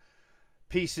the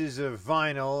pieces of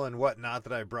vinyl and whatnot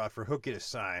that I brought for Hooky to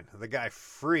sign. The guy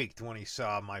freaked when he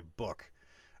saw my book.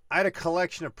 I had a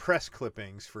collection of press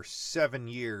clippings for 7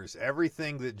 years,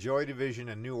 everything that Joy Division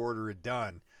and New Order had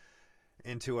done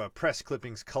into a press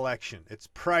clippings collection. It's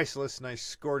priceless, and I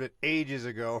scored it ages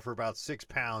ago for about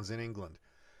 £6 in England.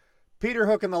 Peter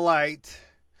Hook and the Light,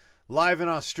 live in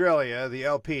Australia, the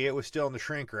LP, it was still in the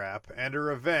shrink wrap, and a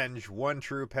Revenge, One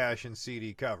True Passion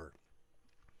CD cover.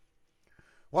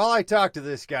 While I talked to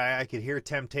this guy, I could hear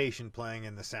Temptation playing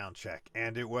in the sound check,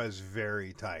 and it was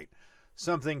very tight.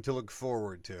 Something to look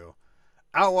forward to.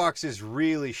 Out walks this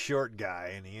really short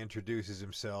guy, and he introduces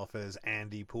himself as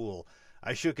Andy Poole.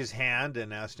 I shook his hand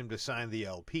and asked him to sign the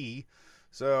LP,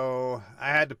 so I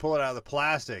had to pull it out of the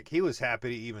plastic. He was happy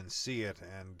to even see it,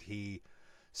 and he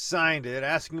signed it,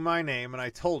 asking my name, and I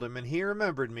told him, and he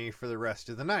remembered me for the rest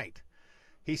of the night.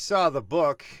 He saw the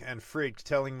book and freaked,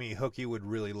 telling me Hooky would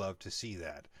really love to see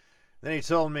that. Then he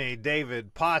told me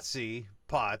David Potts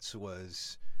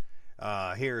was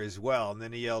here as well, and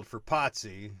then he yelled for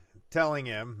Potsy, telling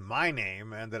him my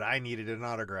name and that I needed an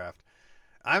autograph.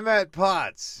 I met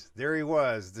Potts. There he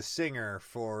was, the singer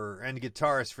for and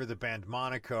guitarist for the band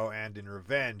Monaco and in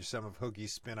Revenge, some of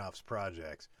Hookie's spin-offs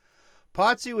projects.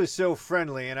 Potsy was so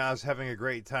friendly, and I was having a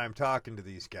great time talking to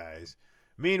these guys.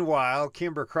 Meanwhile,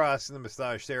 Kimber Cross, the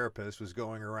massage therapist, was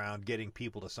going around getting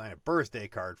people to sign a birthday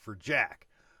card for Jack.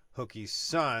 Hookie's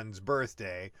son's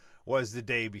birthday was the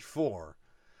day before.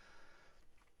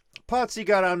 Potsy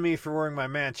got on me for wearing my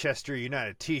Manchester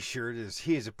United t-shirt, as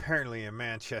he is apparently a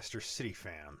Manchester City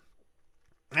fan.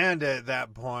 And at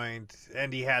that point,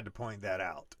 he had to point that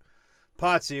out.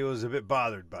 Potsy was a bit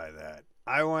bothered by that.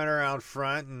 I went around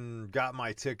front and got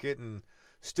my ticket and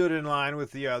stood in line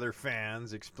with the other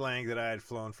fans, explaining that I had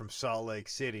flown from Salt Lake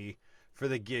City for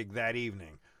the gig that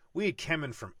evening. We had come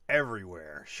in from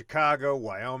everywhere: Chicago,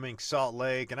 Wyoming, Salt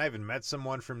Lake, and I even met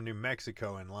someone from New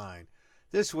Mexico in line.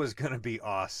 This was going to be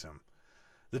awesome.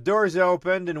 The doors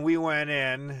opened and we went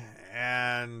in,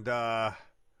 and the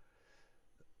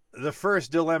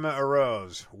first dilemma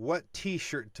arose. What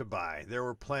t-shirt to buy? There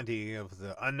were plenty of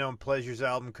the Unknown Pleasures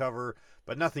album cover,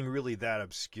 but nothing really that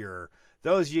obscure.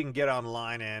 Those you can get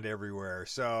online and everywhere.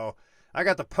 So I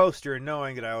got the poster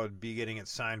knowing that I would be getting it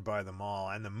signed by them all,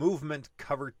 and the Movement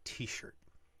cover t-shirt.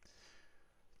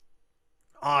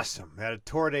 Awesome. It had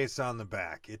tour dates on the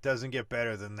back. It doesn't get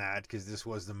better than that, because this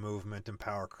was the Movement and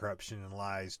Power, Corruption, and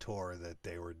Lies tour that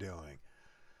they were doing.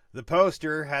 The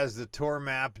poster has the tour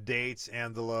map, dates,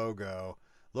 and the logo,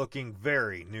 looking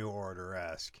very New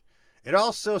Order-esque. It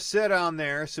also said on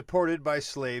there, supported by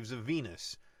Slaves of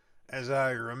Venus. As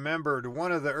I remembered,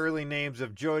 one of the early names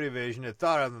of Joy Division had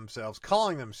thought of themselves,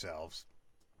 calling themselves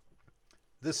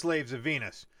the Slaves of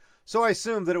Venus. So I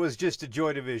assumed that it was just a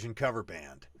Joy Division cover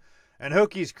band. And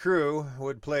Hookie's crew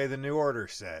would play the New Order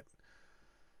set.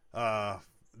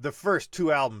 The first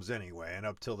two albums anyway, and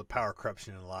up till the Power,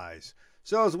 Corruption, and Lies.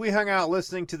 So as we hung out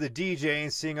listening to the DJ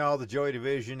and seeing all the Joy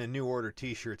Division and New Order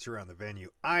t-shirts around the venue,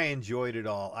 I enjoyed it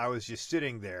all. I was just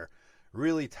sitting there,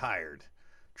 really tired.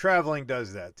 Traveling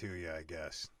does that to you, I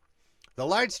guess. The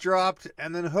lights dropped,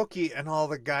 and then Hookie and all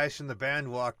the guys from the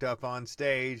band walked up on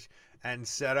stage and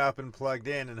set up and plugged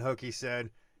in, and Hookie said,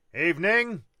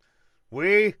 "Evening!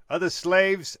 We are the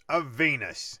Slaves of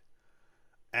Venus."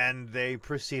 And they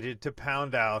proceeded to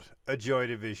pound out a Joy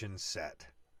Division set.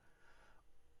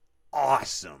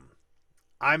 Awesome.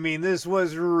 I mean, this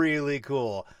was really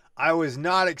cool. I was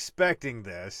not expecting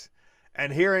this,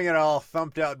 and hearing it all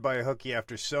thumped out by Hookie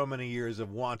after so many years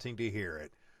of wanting to hear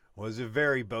it was a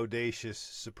very bodacious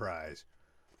surprise.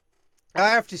 I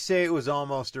have to say it was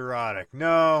almost erotic.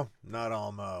 No, not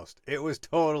almost. It was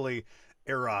totally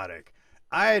erotic.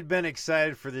 I had been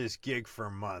excited for this gig for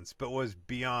months, but was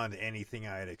beyond anything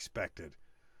I had expected.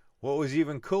 What was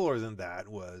even cooler than that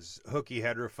was Hookie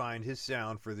had refined his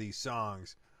sound for these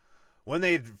songs. When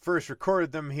they first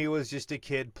recorded them, he was just a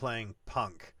kid playing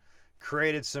punk.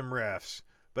 Created some riffs,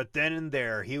 but then and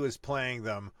there he was playing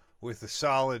them with the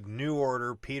solid New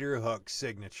Order Peter Hook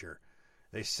signature.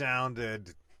 They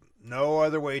sounded no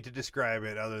other way to describe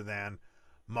it other than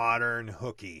modern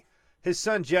Hookie. His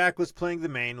son Jack was playing the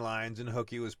main lines, and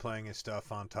Hookie was playing his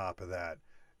stuff on top of that.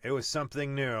 It was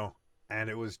something new, and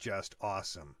it was just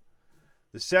awesome.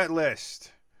 The set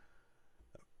list.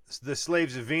 The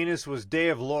Slaves of Venus was Day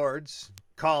of Lords,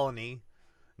 Colony,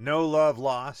 No Love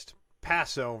Lost,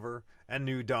 Passover, and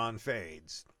New Dawn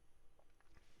Fades.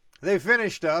 They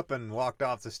finished up and walked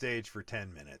off the stage for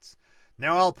 10 minutes.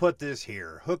 Now I'll put this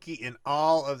here. Hookie, in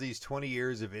all of these 20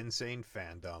 years of insane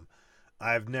fandom,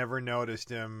 I've never noticed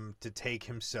him to take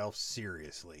himself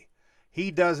seriously. He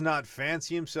does not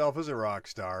fancy himself as a rock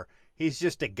star. He's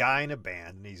just a guy in a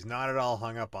band, and he's not at all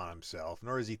hung up on himself,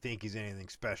 nor does he think he's anything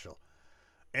special.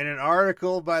 In an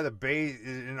article by the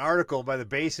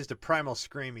bassist of Primal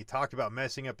Scream, he talked about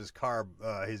messing up his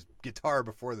guitar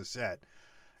before the set.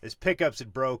 His pickups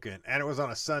had broken, and it was on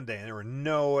a Sunday, and there were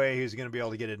no way he was going to be able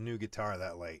to get a new guitar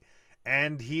that late.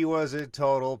 And he was a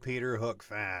total Peter Hook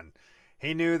fan.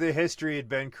 He knew the history had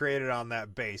been created on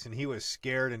that bass, and he was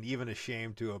scared and even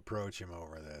ashamed to approach him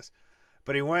over this.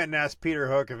 But he went and asked Peter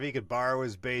Hook if he could borrow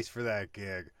his bass for that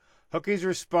gig. Hookie's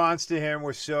response to him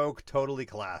was so totally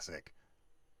classic.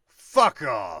 "Fuck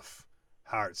off!"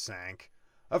 Heart sank.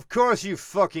 "Of course you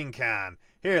fucking can.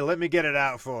 Here, let me get it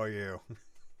out for you."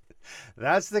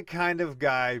 That's the kind of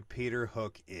guy Peter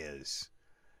Hook is.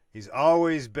 He's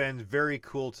always been very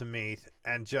cool to meet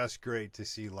and just great to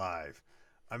see live.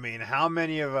 I mean, how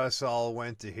many of us all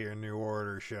went to hear New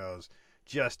Order shows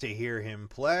just to hear him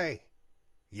play?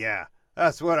 Yeah,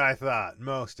 that's what I thought,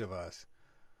 most of us.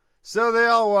 So they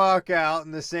all walk out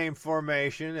in the same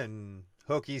formation, and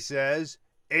Hookie says,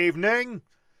 "Evening."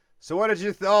 So what did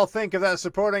you all think of that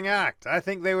supporting act? I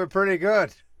think they were pretty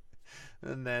good.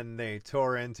 And then they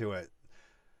tore into it.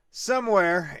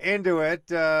 Somewhere into it,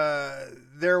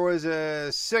 there was a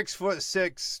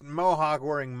 6'6" mohawk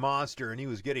wearing monster, and he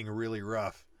was getting really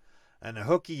rough. And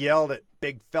Hooky yelled at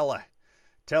Big Fella,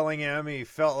 telling him he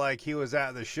felt like he was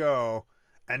at the show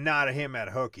and not him at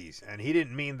Hookie's. And he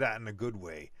didn't mean that in a good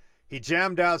way. He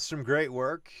jammed out some great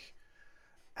work,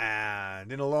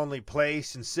 and In a Lonely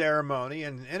Place and Ceremony,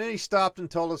 and then he stopped and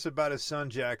told us about his son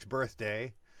Jack's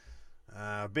birthday.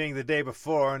 Being the day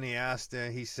before, and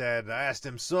he said, I asked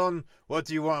him, son, what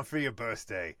do you want for your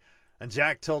birthday? And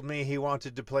Jack told me he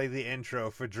wanted to play the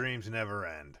intro for Dreams Never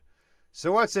End.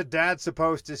 So what's a dad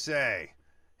supposed to say?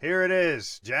 Here it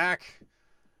is, Jack.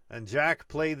 And Jack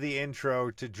played the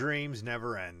intro to Dreams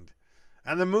Never End.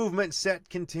 And the movement set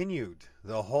continued,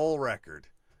 the whole record.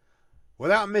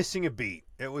 Without missing a beat,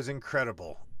 it was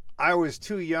incredible. I was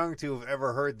too young to have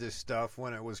ever heard this stuff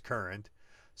when it was current,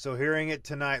 so hearing it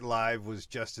tonight live was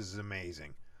just as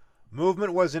amazing.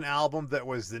 Movement was an album that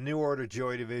was the New Order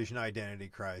Joy Division identity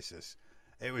crisis.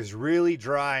 It was really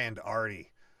dry and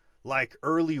arty, like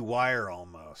early Wire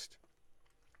almost.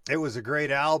 It was a great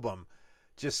album,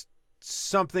 just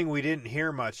something we didn't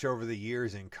hear much over the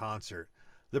years in concert.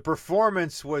 The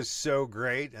performance was so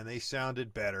great, and they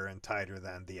sounded better and tighter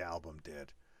than the album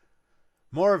did.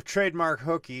 More of trademark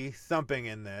Hooky thumping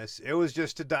in this. It was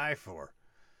just to die for.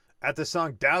 At the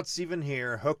song Doubts Even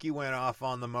Here, Hooky went off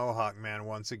on the Mohawk Man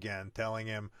once again, telling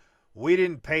him, we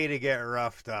didn't pay to get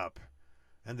roughed up,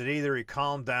 and that either he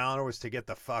calmed down or was to get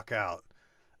the fuck out.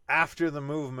 After the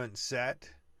movement set,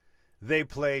 they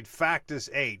played Factus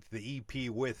 8, the EP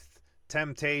with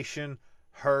Temptation,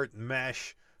 Hurt,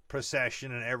 Mesh,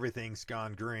 Procession, and Everything's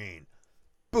Gone Green.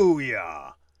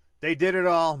 Booyah! They did it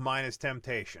all minus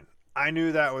Temptation. I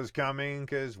knew that was coming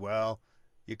because, well,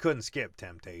 you couldn't skip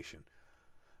Temptation.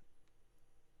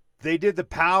 They did the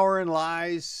Power and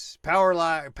Lies,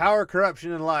 Power,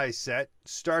 Corruption, and Lies set,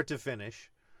 start to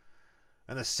finish.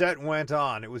 And the set went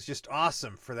on. It was just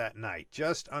awesome for that night.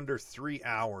 Just under 3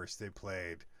 hours they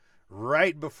played,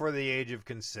 right before the age of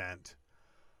consent.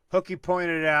 Hooky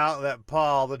pointed out that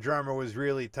Paul, the drummer, was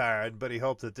really tired, but he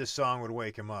hoped that this song would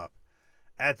wake him up.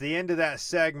 At the end of that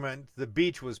segment, The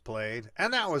Beach was played,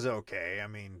 and that was okay,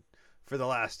 for the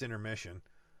last intermission.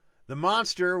 The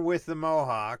monster with the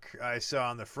mohawk I saw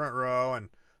in the front row, and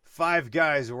 5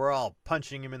 guys were all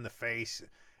punching him in the face,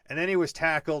 and then he was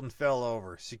tackled and fell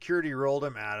over. Security rolled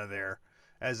him out of there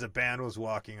as the band was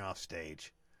walking off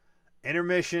stage.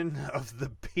 Intermission of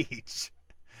The Beach.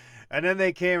 And then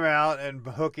they came out, and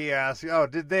Hooky asked, oh,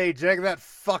 did they jag that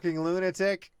fucking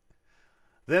lunatic?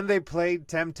 Then they played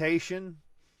Temptation,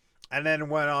 and then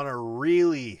went on a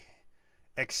really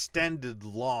extended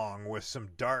long with some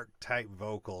dark type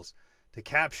vocals to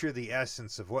capture the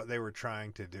essence of what they were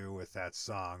trying to do with that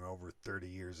song over 30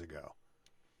 years ago.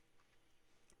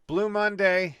 Blue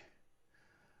Monday,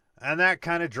 and that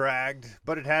kind of dragged,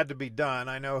 but it had to be done.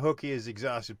 I know Hooky is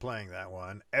exhausted playing that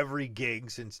one, every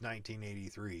gig since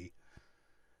 1983.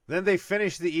 Then they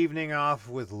finished the evening off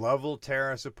with Love Will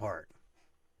Tear Us Apart.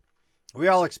 We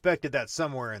all expected that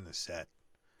somewhere in the set.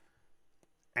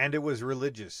 And it was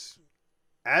religious.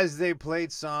 As they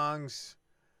played songs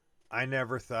I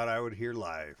never thought I would hear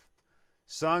live.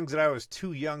 Songs that I was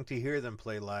too young to hear them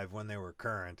play live when they were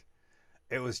current.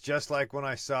 It was just like when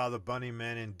I saw the Bunny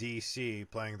Men in D.C.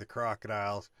 playing the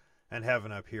Crocodiles and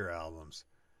Heaven Up Here albums.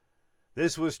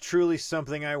 This was truly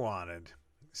something I wanted,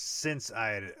 since I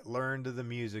had learned the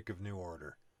music of New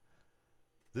Order.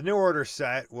 The New Order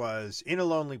set was In a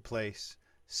Lonely Place,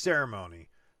 Ceremony,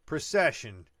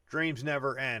 Procession, Dreams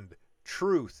Never End,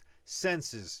 Truth,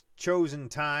 Senses, Chosen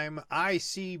Time,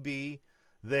 ICB,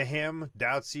 The Hymn,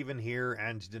 Doubts Even Here,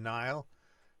 and Denial,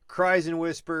 Cries and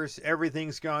Whispers,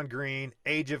 Everything's Gone Green,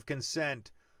 Age of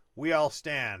Consent, We All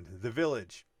Stand, The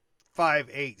Village,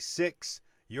 586,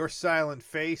 Your Silent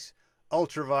Face,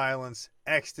 Ultraviolence,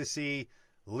 Ecstasy,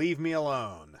 Leave Me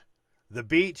Alone, The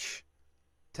Beach,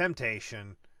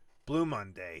 Temptation, Blue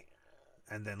Monday,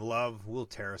 and then Love Will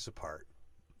Tear Us Apart.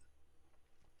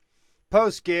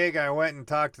 Post-gig, I went and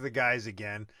talked to the guys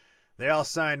again. They all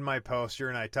signed my poster,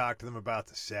 and I talked to them about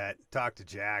the set. Talked to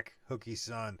Jack, Hooky's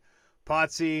son,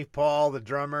 Potsy, Paul, the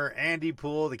drummer, Andy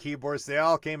Poole, the keyboards. They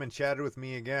all came and chatted with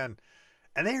me again.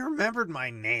 And they remembered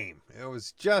my name. It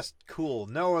was just cool.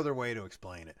 No other way to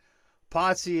explain it.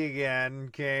 Potsy again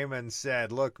came and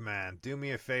said, look, man, do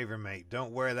me a favor, mate.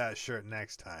 Don't wear that shirt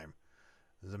next time.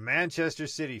 As a Manchester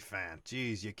City fan,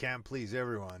 geez, you can't please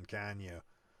everyone, can you?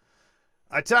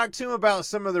 I talked to him about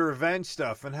some of the Revenge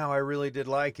stuff and how I really did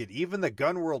like it. Even the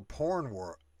Gunworld Porn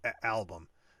album.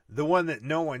 the one that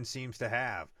no one seems to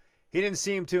have. He didn't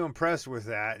seem too impressed with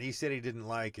that. He said he didn't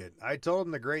like it. I told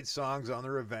him the great songs on the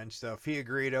Revenge stuff. He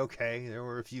agreed, okay, there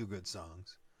were a few good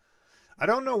songs. I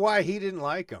don't know why he didn't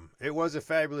like them. It was a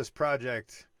fabulous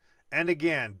project. And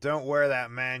again, don't wear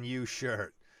that Man U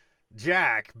shirt.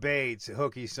 Jack Bates,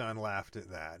 Hookie's son, laughed at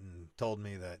that and told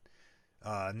me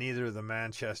that neither of the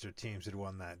Manchester teams had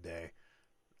won that day.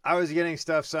 I was getting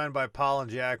stuff signed by Paul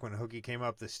and Jack when Hookie came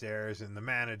up the stairs, and the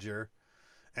manager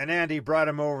and Andy brought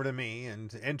him over to me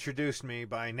and introduced me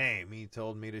by name. He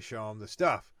told me to show him the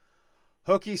stuff.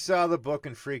 Hookie saw the book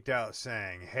and freaked out,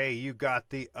 saying, "Hey, you got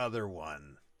the other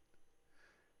one."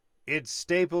 It's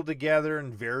stapled together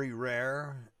and very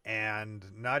rare, and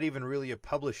not even really a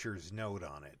publisher's note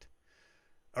on it.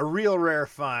 A real rare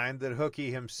find that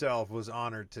Hookie himself was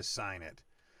honored to sign it.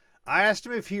 I asked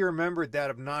him if he remembered that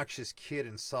obnoxious kid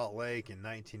in Salt Lake in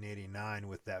 1989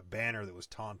 with that banner that was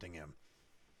taunting him.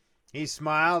 He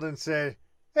smiled and said,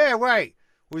 "Hey, wait,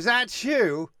 was that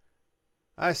you?"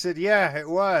 I said, "Yeah, it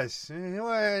was."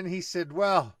 And he said,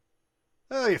 well,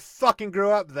 you fucking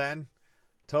grew up then.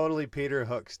 Totally Peter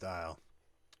Hook style.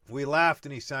 We laughed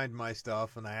and he signed my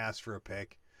stuff and I asked for a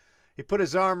pic. He put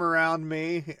his arm around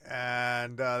me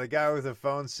and the guy with the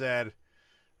phone said,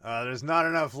 "There's not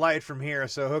enough light from here,"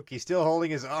 so Hookie, still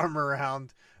holding his arm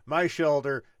around my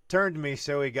shoulder, turned to me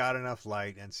so he got enough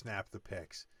light and snapped the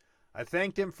pics. I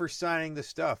thanked him for signing the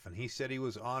stuff, and he said he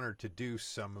was honored to do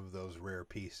some of those rare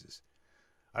pieces.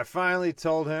 I finally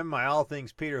told him my All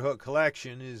Things Peter Hook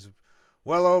collection is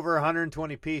well over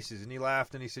 120 pieces, and he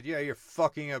laughed and he said, "Yeah, you're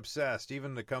fucking obsessed,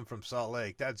 even to come from Salt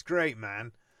Lake. That's great,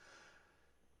 man."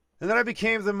 And then I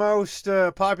became the most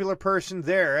popular person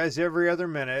there, as every other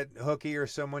minute, Hookie or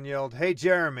someone yelled, "Hey,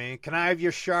 Jeremy, can I have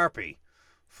your Sharpie?"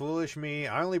 Foolish me,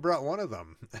 I only brought one of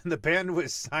them, and the band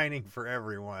was signing for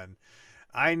everyone.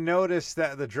 I noticed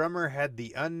that the drummer had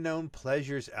the Unknown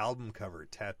Pleasures album cover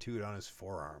tattooed on his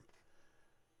forearm.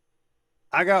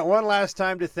 I got one last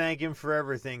time to thank him for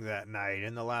everything that night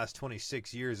in the last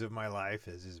 26 years of my life,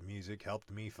 as his music helped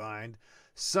me find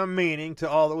some meaning to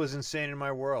all that was insane in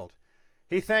my world.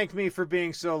 He thanked me for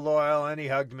being so loyal, and he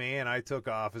hugged me, and I took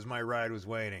off as my ride was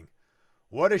waiting.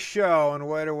 What a show, and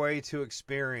what a way to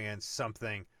experience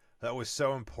something that was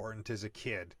so important as a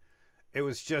kid. It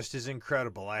was just as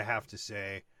incredible, I have to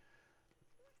say.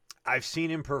 I've seen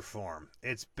him perform.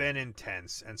 It's been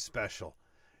intense and special.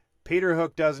 Peter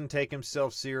Hook doesn't take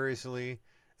himself seriously,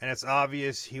 and it's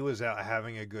obvious he was out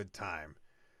having a good time.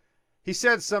 He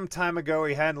said some time ago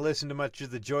he hadn't listened to much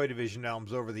of the Joy Division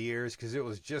albums over the years because it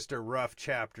was just a rough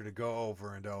chapter to go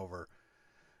over and over,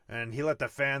 and he let the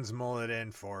fans mull it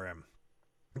in for him.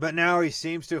 But now he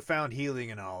seems to have found healing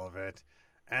in all of it,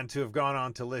 and to have gone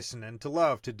on to listen and to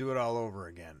love to do it all over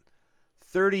again.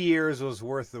 30 years was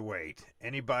worth the wait.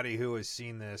 Anybody who has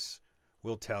seen this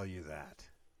will tell you that.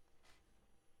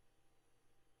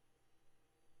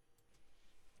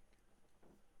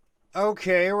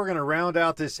 Okay, we're going to round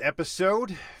out this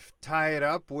episode, tie it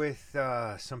up with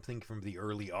something from the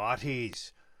early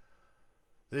aughties.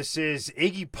 This is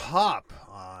Iggy Pop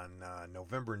on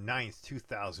November 9th,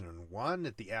 2001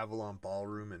 at the Avalon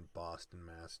Ballroom in Boston,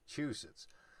 Massachusetts.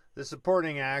 The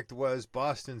supporting act was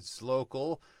Boston's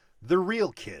local The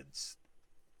Real Kids.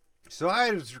 So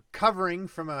I was recovering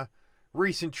from a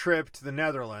recent trip to the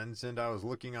Netherlands, and I was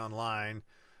looking online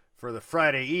for the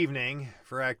Friday evening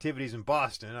for activities in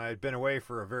Boston. I had been away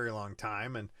for a very long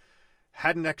time and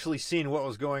hadn't actually seen what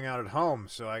was going on at home.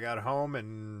 So I got home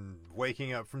and,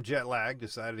 waking up from jet lag,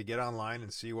 decided to get online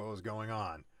and see what was going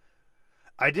on.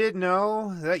 I did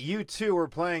know that U2 were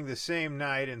playing the same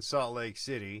night in Salt Lake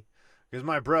City, because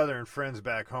my brother and friends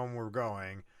back home were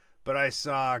going, but I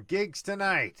saw Gigs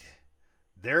Tonight.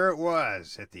 There it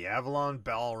was, at the Avalon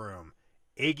Ballroom.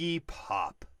 Iggy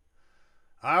Pop.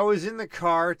 I was in the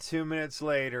car 2 minutes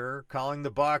later, calling the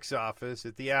box office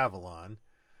at the Avalon,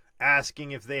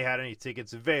 asking if they had any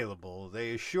tickets available.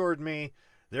 They assured me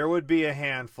there would be a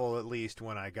handful at least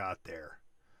when I got there.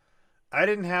 I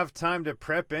didn't have time to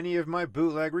prep any of my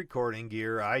bootleg recording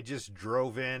gear. I just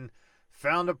drove in,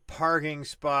 found a parking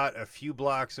spot a few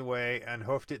blocks away, and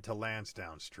hoofed it to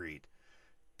Lansdowne Street.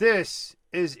 This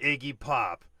is Iggy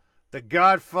Pop, the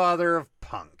godfather of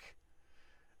punk.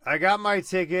 I got my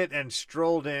ticket and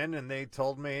strolled in, and they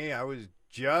told me I was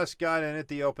just got in at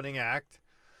the opening act.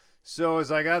 So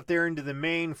as I got there into the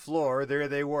main floor, there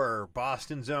they were,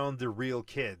 Boston's own The Real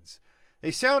Kids. They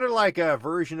sounded like a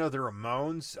version of the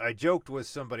Ramones. I joked with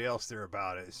somebody else there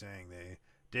about it, saying they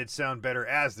did sound better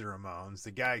as the Ramones.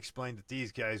 The guy explained that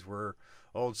these guys were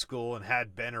old school and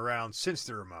had been around since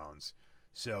the Ramones.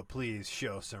 So please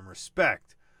show some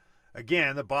respect.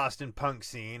 Again, the Boston punk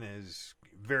scene is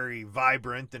very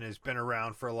vibrant and has been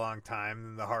around for a long time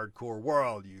in the hardcore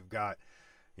world. You've got,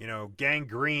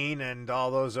 Gangrene and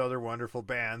all those other wonderful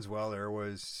bands. Well, there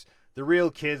was the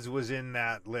Real Kids was in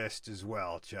that list as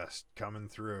well, just coming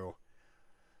through,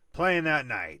 playing that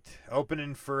night,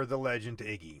 opening for the legend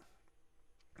Iggy.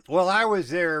 Well, I was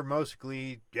there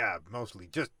mostly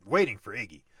just waiting for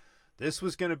Iggy. This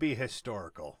was going to be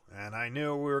historical, and I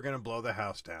knew we were going to blow the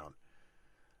house down.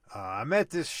 I met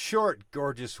this short,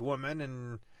 gorgeous woman,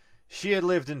 and she had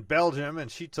lived in Belgium, and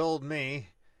she told me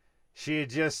she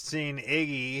had seen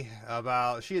Iggy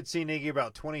about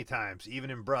 20 times, even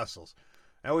in Brussels.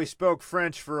 And we spoke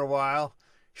French for a while.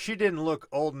 She didn't look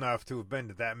old enough to have been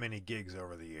to that many gigs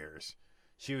over the years.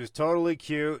 She was totally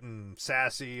cute and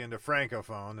sassy and a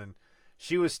francophone, and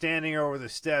she was standing over the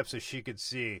steps as she could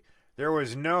see. There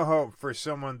was no hope for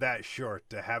someone that short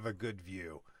to have a good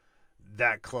view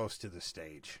that close to the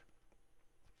stage.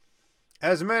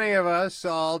 As many of us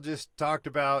all just talked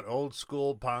about old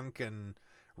school punk and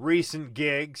recent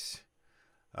gigs,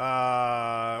 we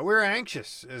were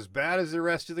anxious, as bad as the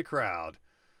rest of the crowd.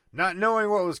 Not knowing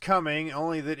what was coming,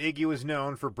 only that Iggy was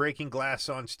known for breaking glass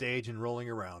on stage and rolling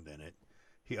around in it.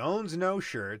 He owns no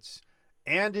shirts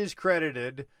and is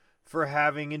credited for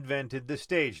having invented the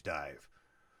stage dive.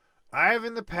 I've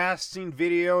in the past seen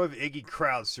video of Iggy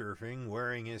crowd surfing,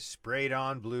 wearing his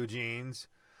sprayed-on blue jeans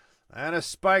and a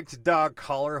spiked dog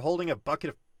collar, holding a bucket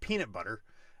of peanut butter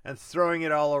and throwing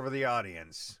it all over the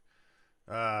audience.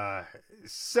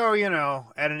 So,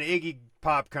 at an Iggy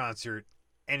Pop concert,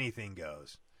 anything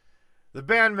goes. The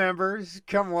band members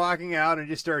come walking out and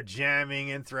just start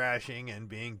jamming and thrashing and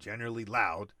being generally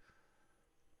loud,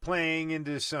 playing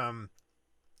into some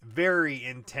very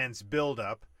intense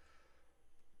build-up,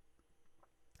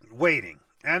 waiting.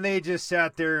 And they just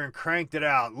sat there and cranked it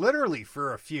out, literally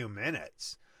for a few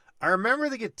minutes. I remember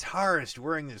the guitarist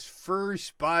wearing this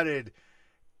fur-spotted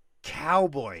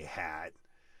cowboy hat,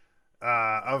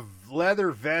 a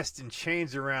leather vest and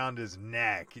chains around his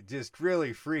neck. Just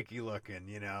really freaky looking,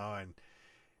 and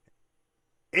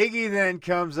Iggy then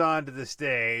comes onto the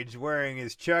stage wearing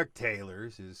his Chuck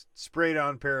Taylors, his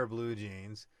sprayed-on pair of blue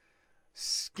jeans,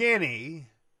 skinny,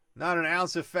 not an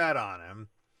ounce of fat on him.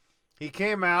 He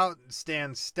came out and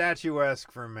stands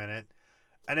statuesque for a minute,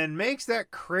 and then makes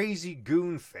that crazy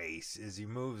goon face as he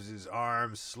moves his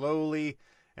arms slowly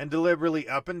and deliberately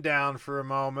up and down for a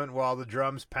moment while the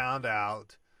drums pound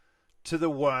out to the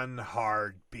one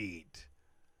hard beat.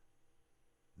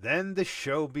 Then the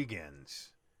show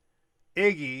begins.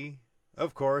 Iggy,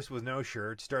 of course, with no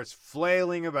shirt, starts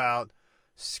flailing about,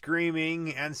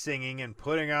 screaming and singing and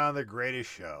putting on the greatest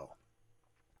show.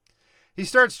 He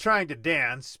starts trying to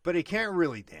dance, but he can't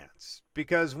really dance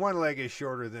because one leg is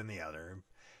shorter than the other.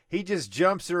 He just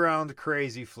jumps around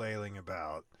crazy, flailing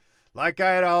about, like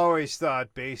I had always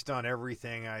thought based on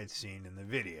everything I had seen in the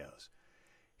videos.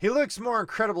 He looks more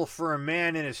incredible for a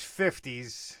man in his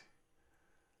 50s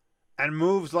and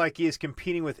moves like he is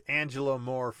competing with Angelo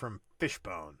Moore from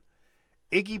Fishbone.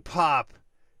 Iggy Pop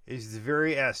is the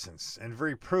very essence and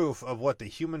very proof of what the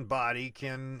human body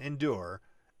can endure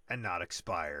and not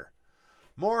expire.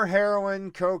 More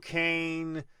heroin,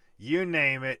 cocaine, you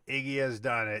name it, Iggy has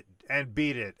done it and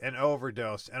beat it and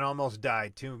overdosed and almost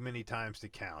died too many times to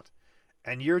count.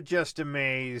 And you're just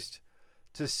amazed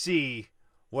to see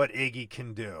what Iggy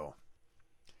can do.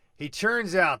 He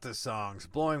churns out the songs,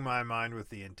 blowing my mind with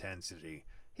the intensity.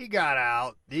 He got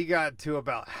to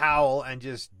about Howl and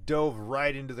just dove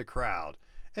right into the crowd.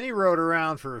 And he rode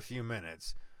around for a few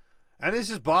minutes. And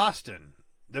this is Boston,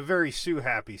 the very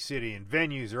sue-happy city, and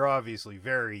venues are obviously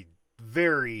very,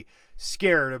 very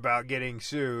scared about getting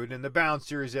sued, and the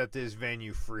bouncers at this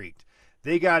venue freaked.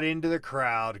 They got into the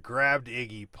crowd, grabbed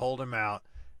Iggy, pulled him out,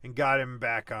 and got him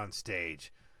back on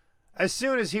stage. As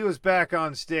soon as he was back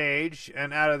on stage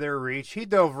and out of their reach, he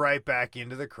dove right back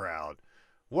into the crowd.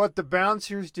 What the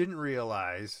bouncers didn't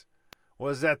realize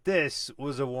was that this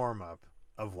was a warm-up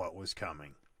of what was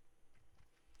coming.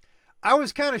 I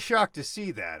was kind of shocked to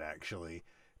see that, actually.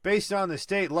 Based on the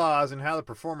state laws and how the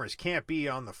performers can't be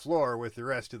on the floor with the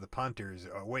rest of the punters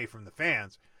away from the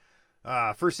fans,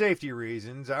 for safety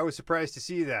reasons, I was surprised to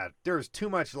see that. There was too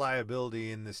much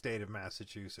liability in the state of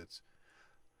Massachusetts.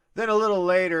 Then a little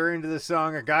later into the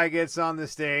song, a guy gets on the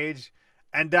stage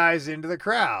and dives into the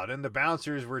crowd, and the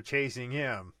bouncers were chasing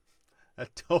him. A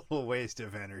total waste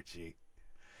of energy.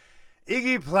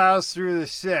 Iggy plows through the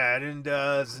set and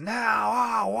does, "Now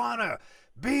I wanna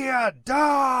be a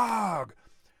dog,"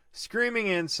 screaming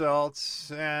insults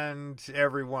and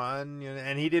everyone,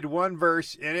 and he did one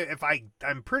verse, and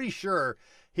I'm pretty sure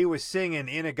he was singing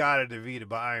 "Inagata Devita"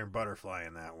 by Iron Butterfly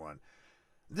in that one.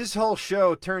 This whole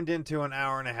show turned into an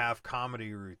hour-and-a-half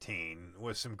comedy routine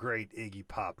with some great Iggy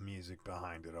Pop music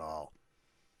behind it all.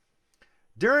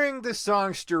 During the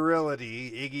song Sterility,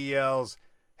 Iggy yells,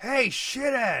 "Hey,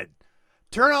 shithead,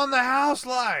 turn on the house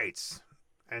lights!"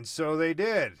 And so they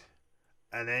did.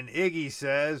 And then Iggy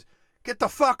says, "Get the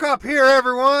fuck up here,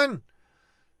 everyone!"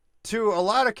 To a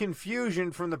lot of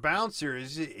confusion from the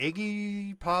bouncers,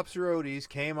 Iggy Pop's roadies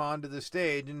came onto the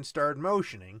stage and started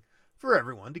motioning for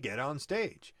everyone to get on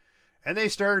stage. And they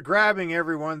started grabbing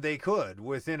everyone they could.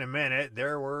 Within a minute,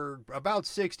 there were about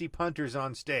 60 punters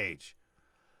on stage.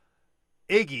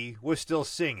 Iggy was still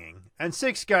singing, and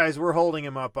 6 guys were holding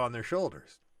him up on their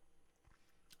shoulders.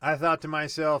 I thought to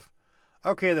myself,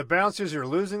 okay, the bouncers are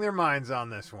losing their minds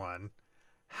on this one.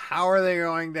 How are they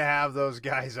going to have those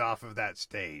guys off of that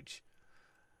stage?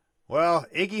 Well,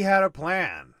 Iggy had a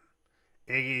plan.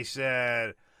 Iggy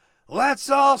said, "Let's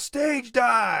all stage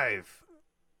dive!"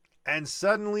 And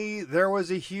suddenly there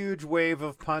was a huge wave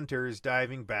of punters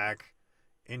diving back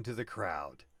into the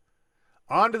crowd,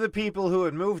 onto the people who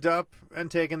had moved up and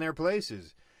taken their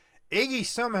places. Iggy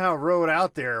somehow rode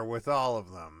out there with all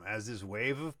of them as this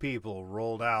wave of people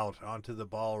rolled out onto the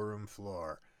ballroom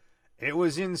floor. It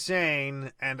was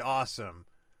insane and awesome.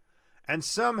 And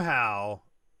somehow,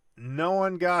 no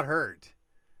one got hurt.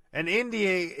 And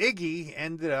Iggy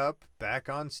ended up back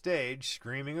on stage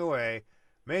screaming away,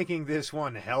 making this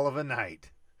one hell of a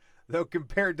night. Though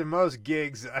compared to most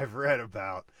gigs I've read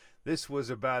about, this was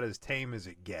about as tame as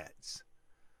it gets.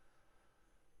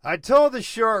 I told the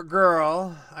short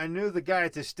girl I knew the guy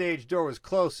at the stage door was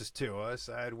closest to us.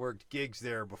 I had worked gigs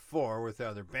there before with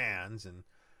other bands, and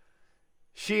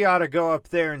she ought to go up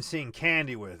there and sing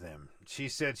Candy with him. She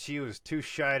said she was too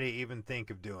shy to even think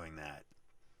of doing that.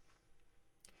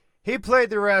 He played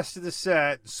the rest of the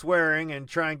set, swearing and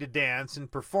trying to dance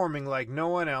and performing like no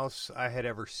one else I had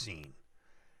ever seen.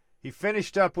 He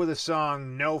finished up with a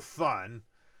song, "No Fun,"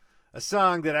 a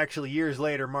song that actually years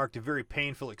later marked a very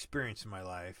painful experience in my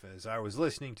life as I was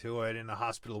listening to it in a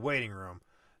hospital waiting room,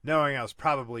 knowing I was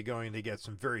probably going to get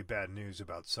some very bad news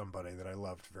about somebody that I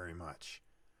loved very much.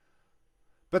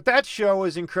 But that show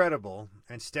was incredible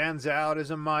and stands out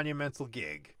as a monumental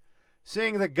gig.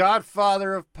 Seeing the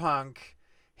godfather of punk,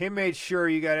 he made sure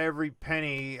you got every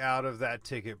penny out of that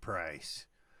ticket price.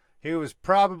 He was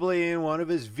probably in one of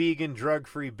his vegan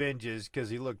drug-free binges because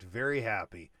he looked very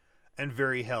happy and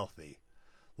very healthy.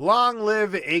 Long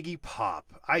live Iggy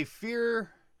Pop. I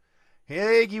fear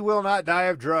Iggy will not die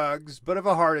of drugs, but of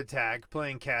a heart attack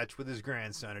playing catch with his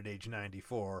grandson at age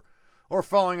 94, or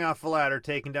falling off a ladder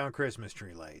taking down Christmas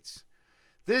tree lights.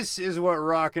 This is what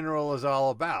rock and roll is all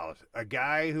about. A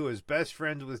guy who is best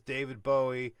friends with David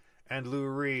Bowie and Lou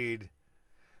Reed,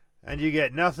 and you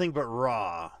get nothing but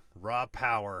raw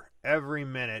power every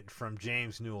minute from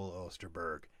James Newell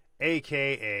Osterberg,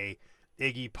 a.k.a.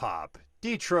 Iggy Pop,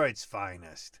 Detroit's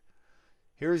finest.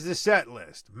 Here's the set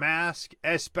list: Mask,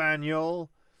 Espanol,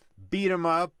 Beat 'em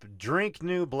Up, Drink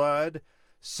New Blood,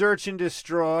 Search and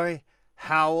Destroy,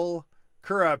 Howl,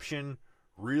 Corruption,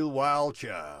 Real Wild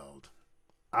Child,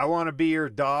 I Want to Be Your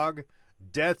Dog,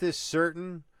 Death is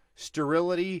Certain,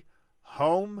 Sterility,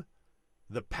 Home,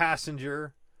 The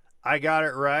Passenger, I Got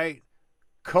It Right,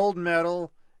 Cold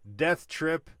Metal, Death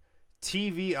Trip,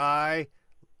 TVI,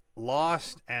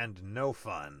 Lost, and No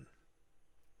Fun.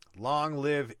 Long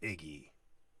live Iggy.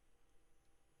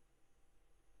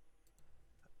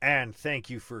 And thank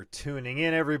you for tuning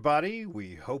in, everybody.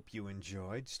 We hope you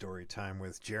enjoyed Storytime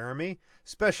with Jeremy.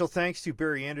 Special thanks to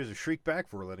Barry Anders of Shriekback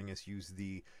for letting us use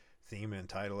the theme and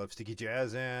title of Sticky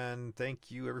Jazz. And thank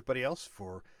you, everybody else,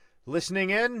 for listening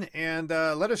in. And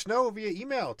let us know via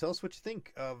email. Tell us what you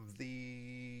think of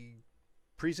the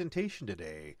presentation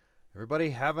today.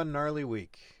 Everybody have a gnarly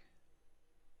week.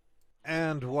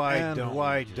 And why don't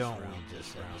we just round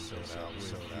this episode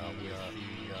out with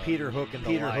the Peter Hook and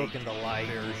the Light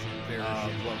version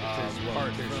of what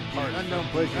was part Unknown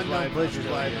Pleasures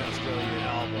Live in Australia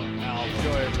album.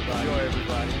 Enjoy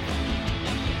everybody.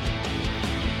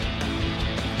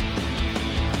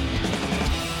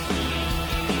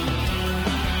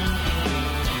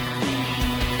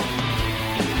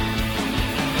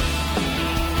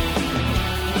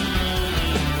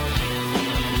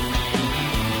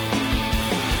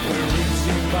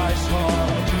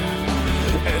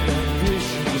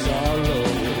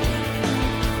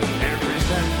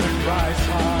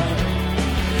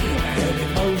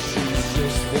 Emotions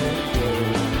just won't grow,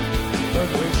 but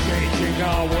we're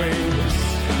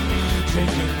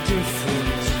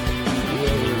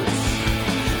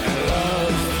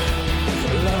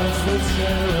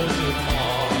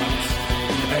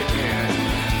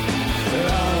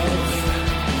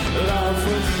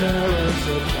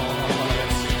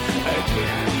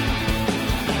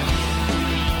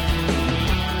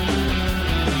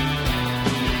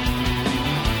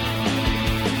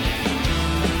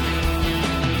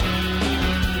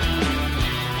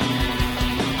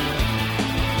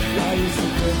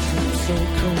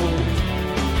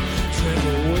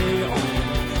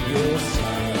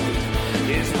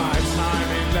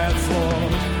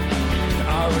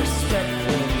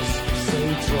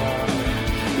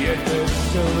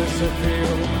still this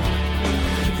appeal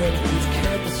that we've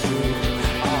kept through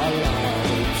our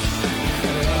lives.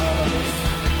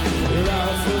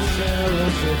 Love will tear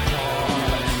us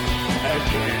apart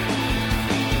again.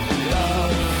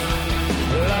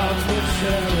 Love will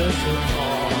tear us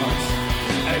apart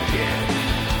again.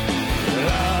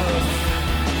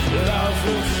 Love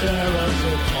will tear us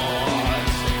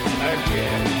apart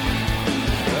again.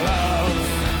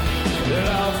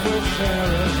 Love will tear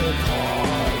us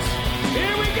apart.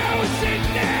 Here we go,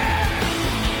 Sydney!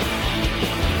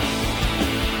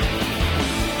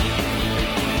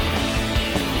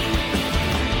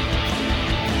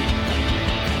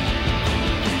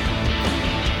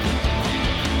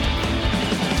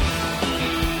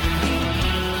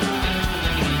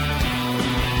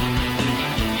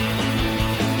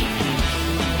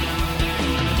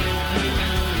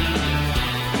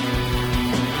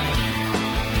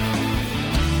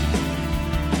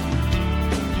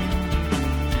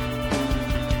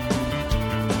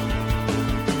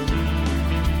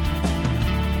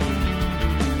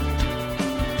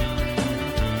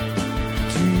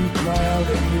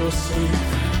 Sleep,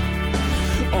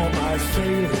 all my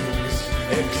failings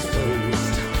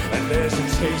exposed, and there's a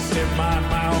taste in my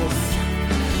mouth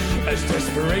as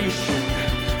desperation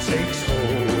takes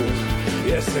hold.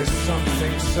 Yes, there's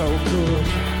something so good,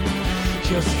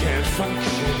 just can't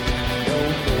function no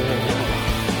more.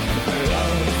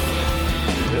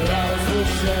 Love will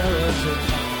tear us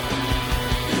apart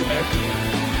again.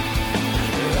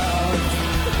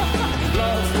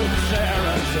 Love will tear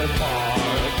us apart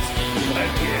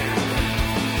again.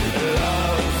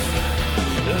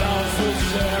 Love will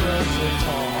tear us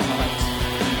apart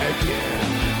again.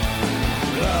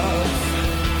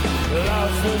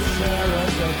 Love will tear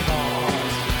us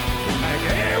apart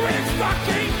again. Here we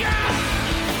fucking go!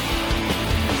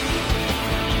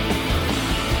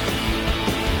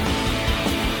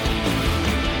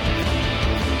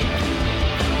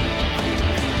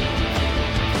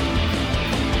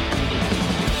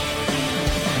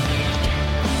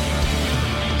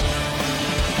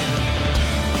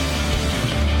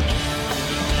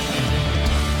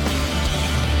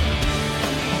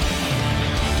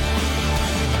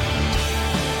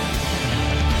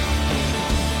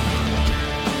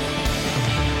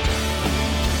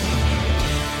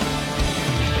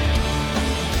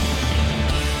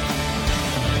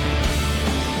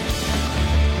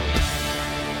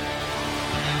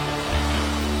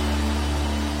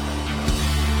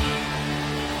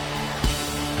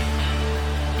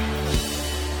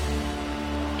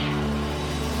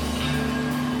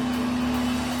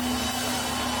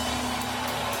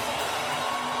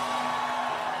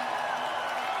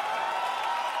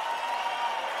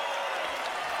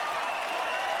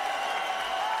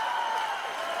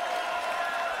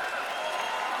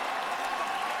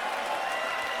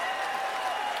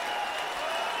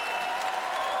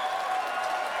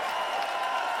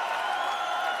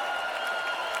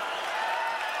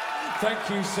 Thank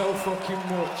you so fucking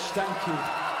much. Thank you.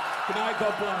 Good night,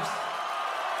 God bless.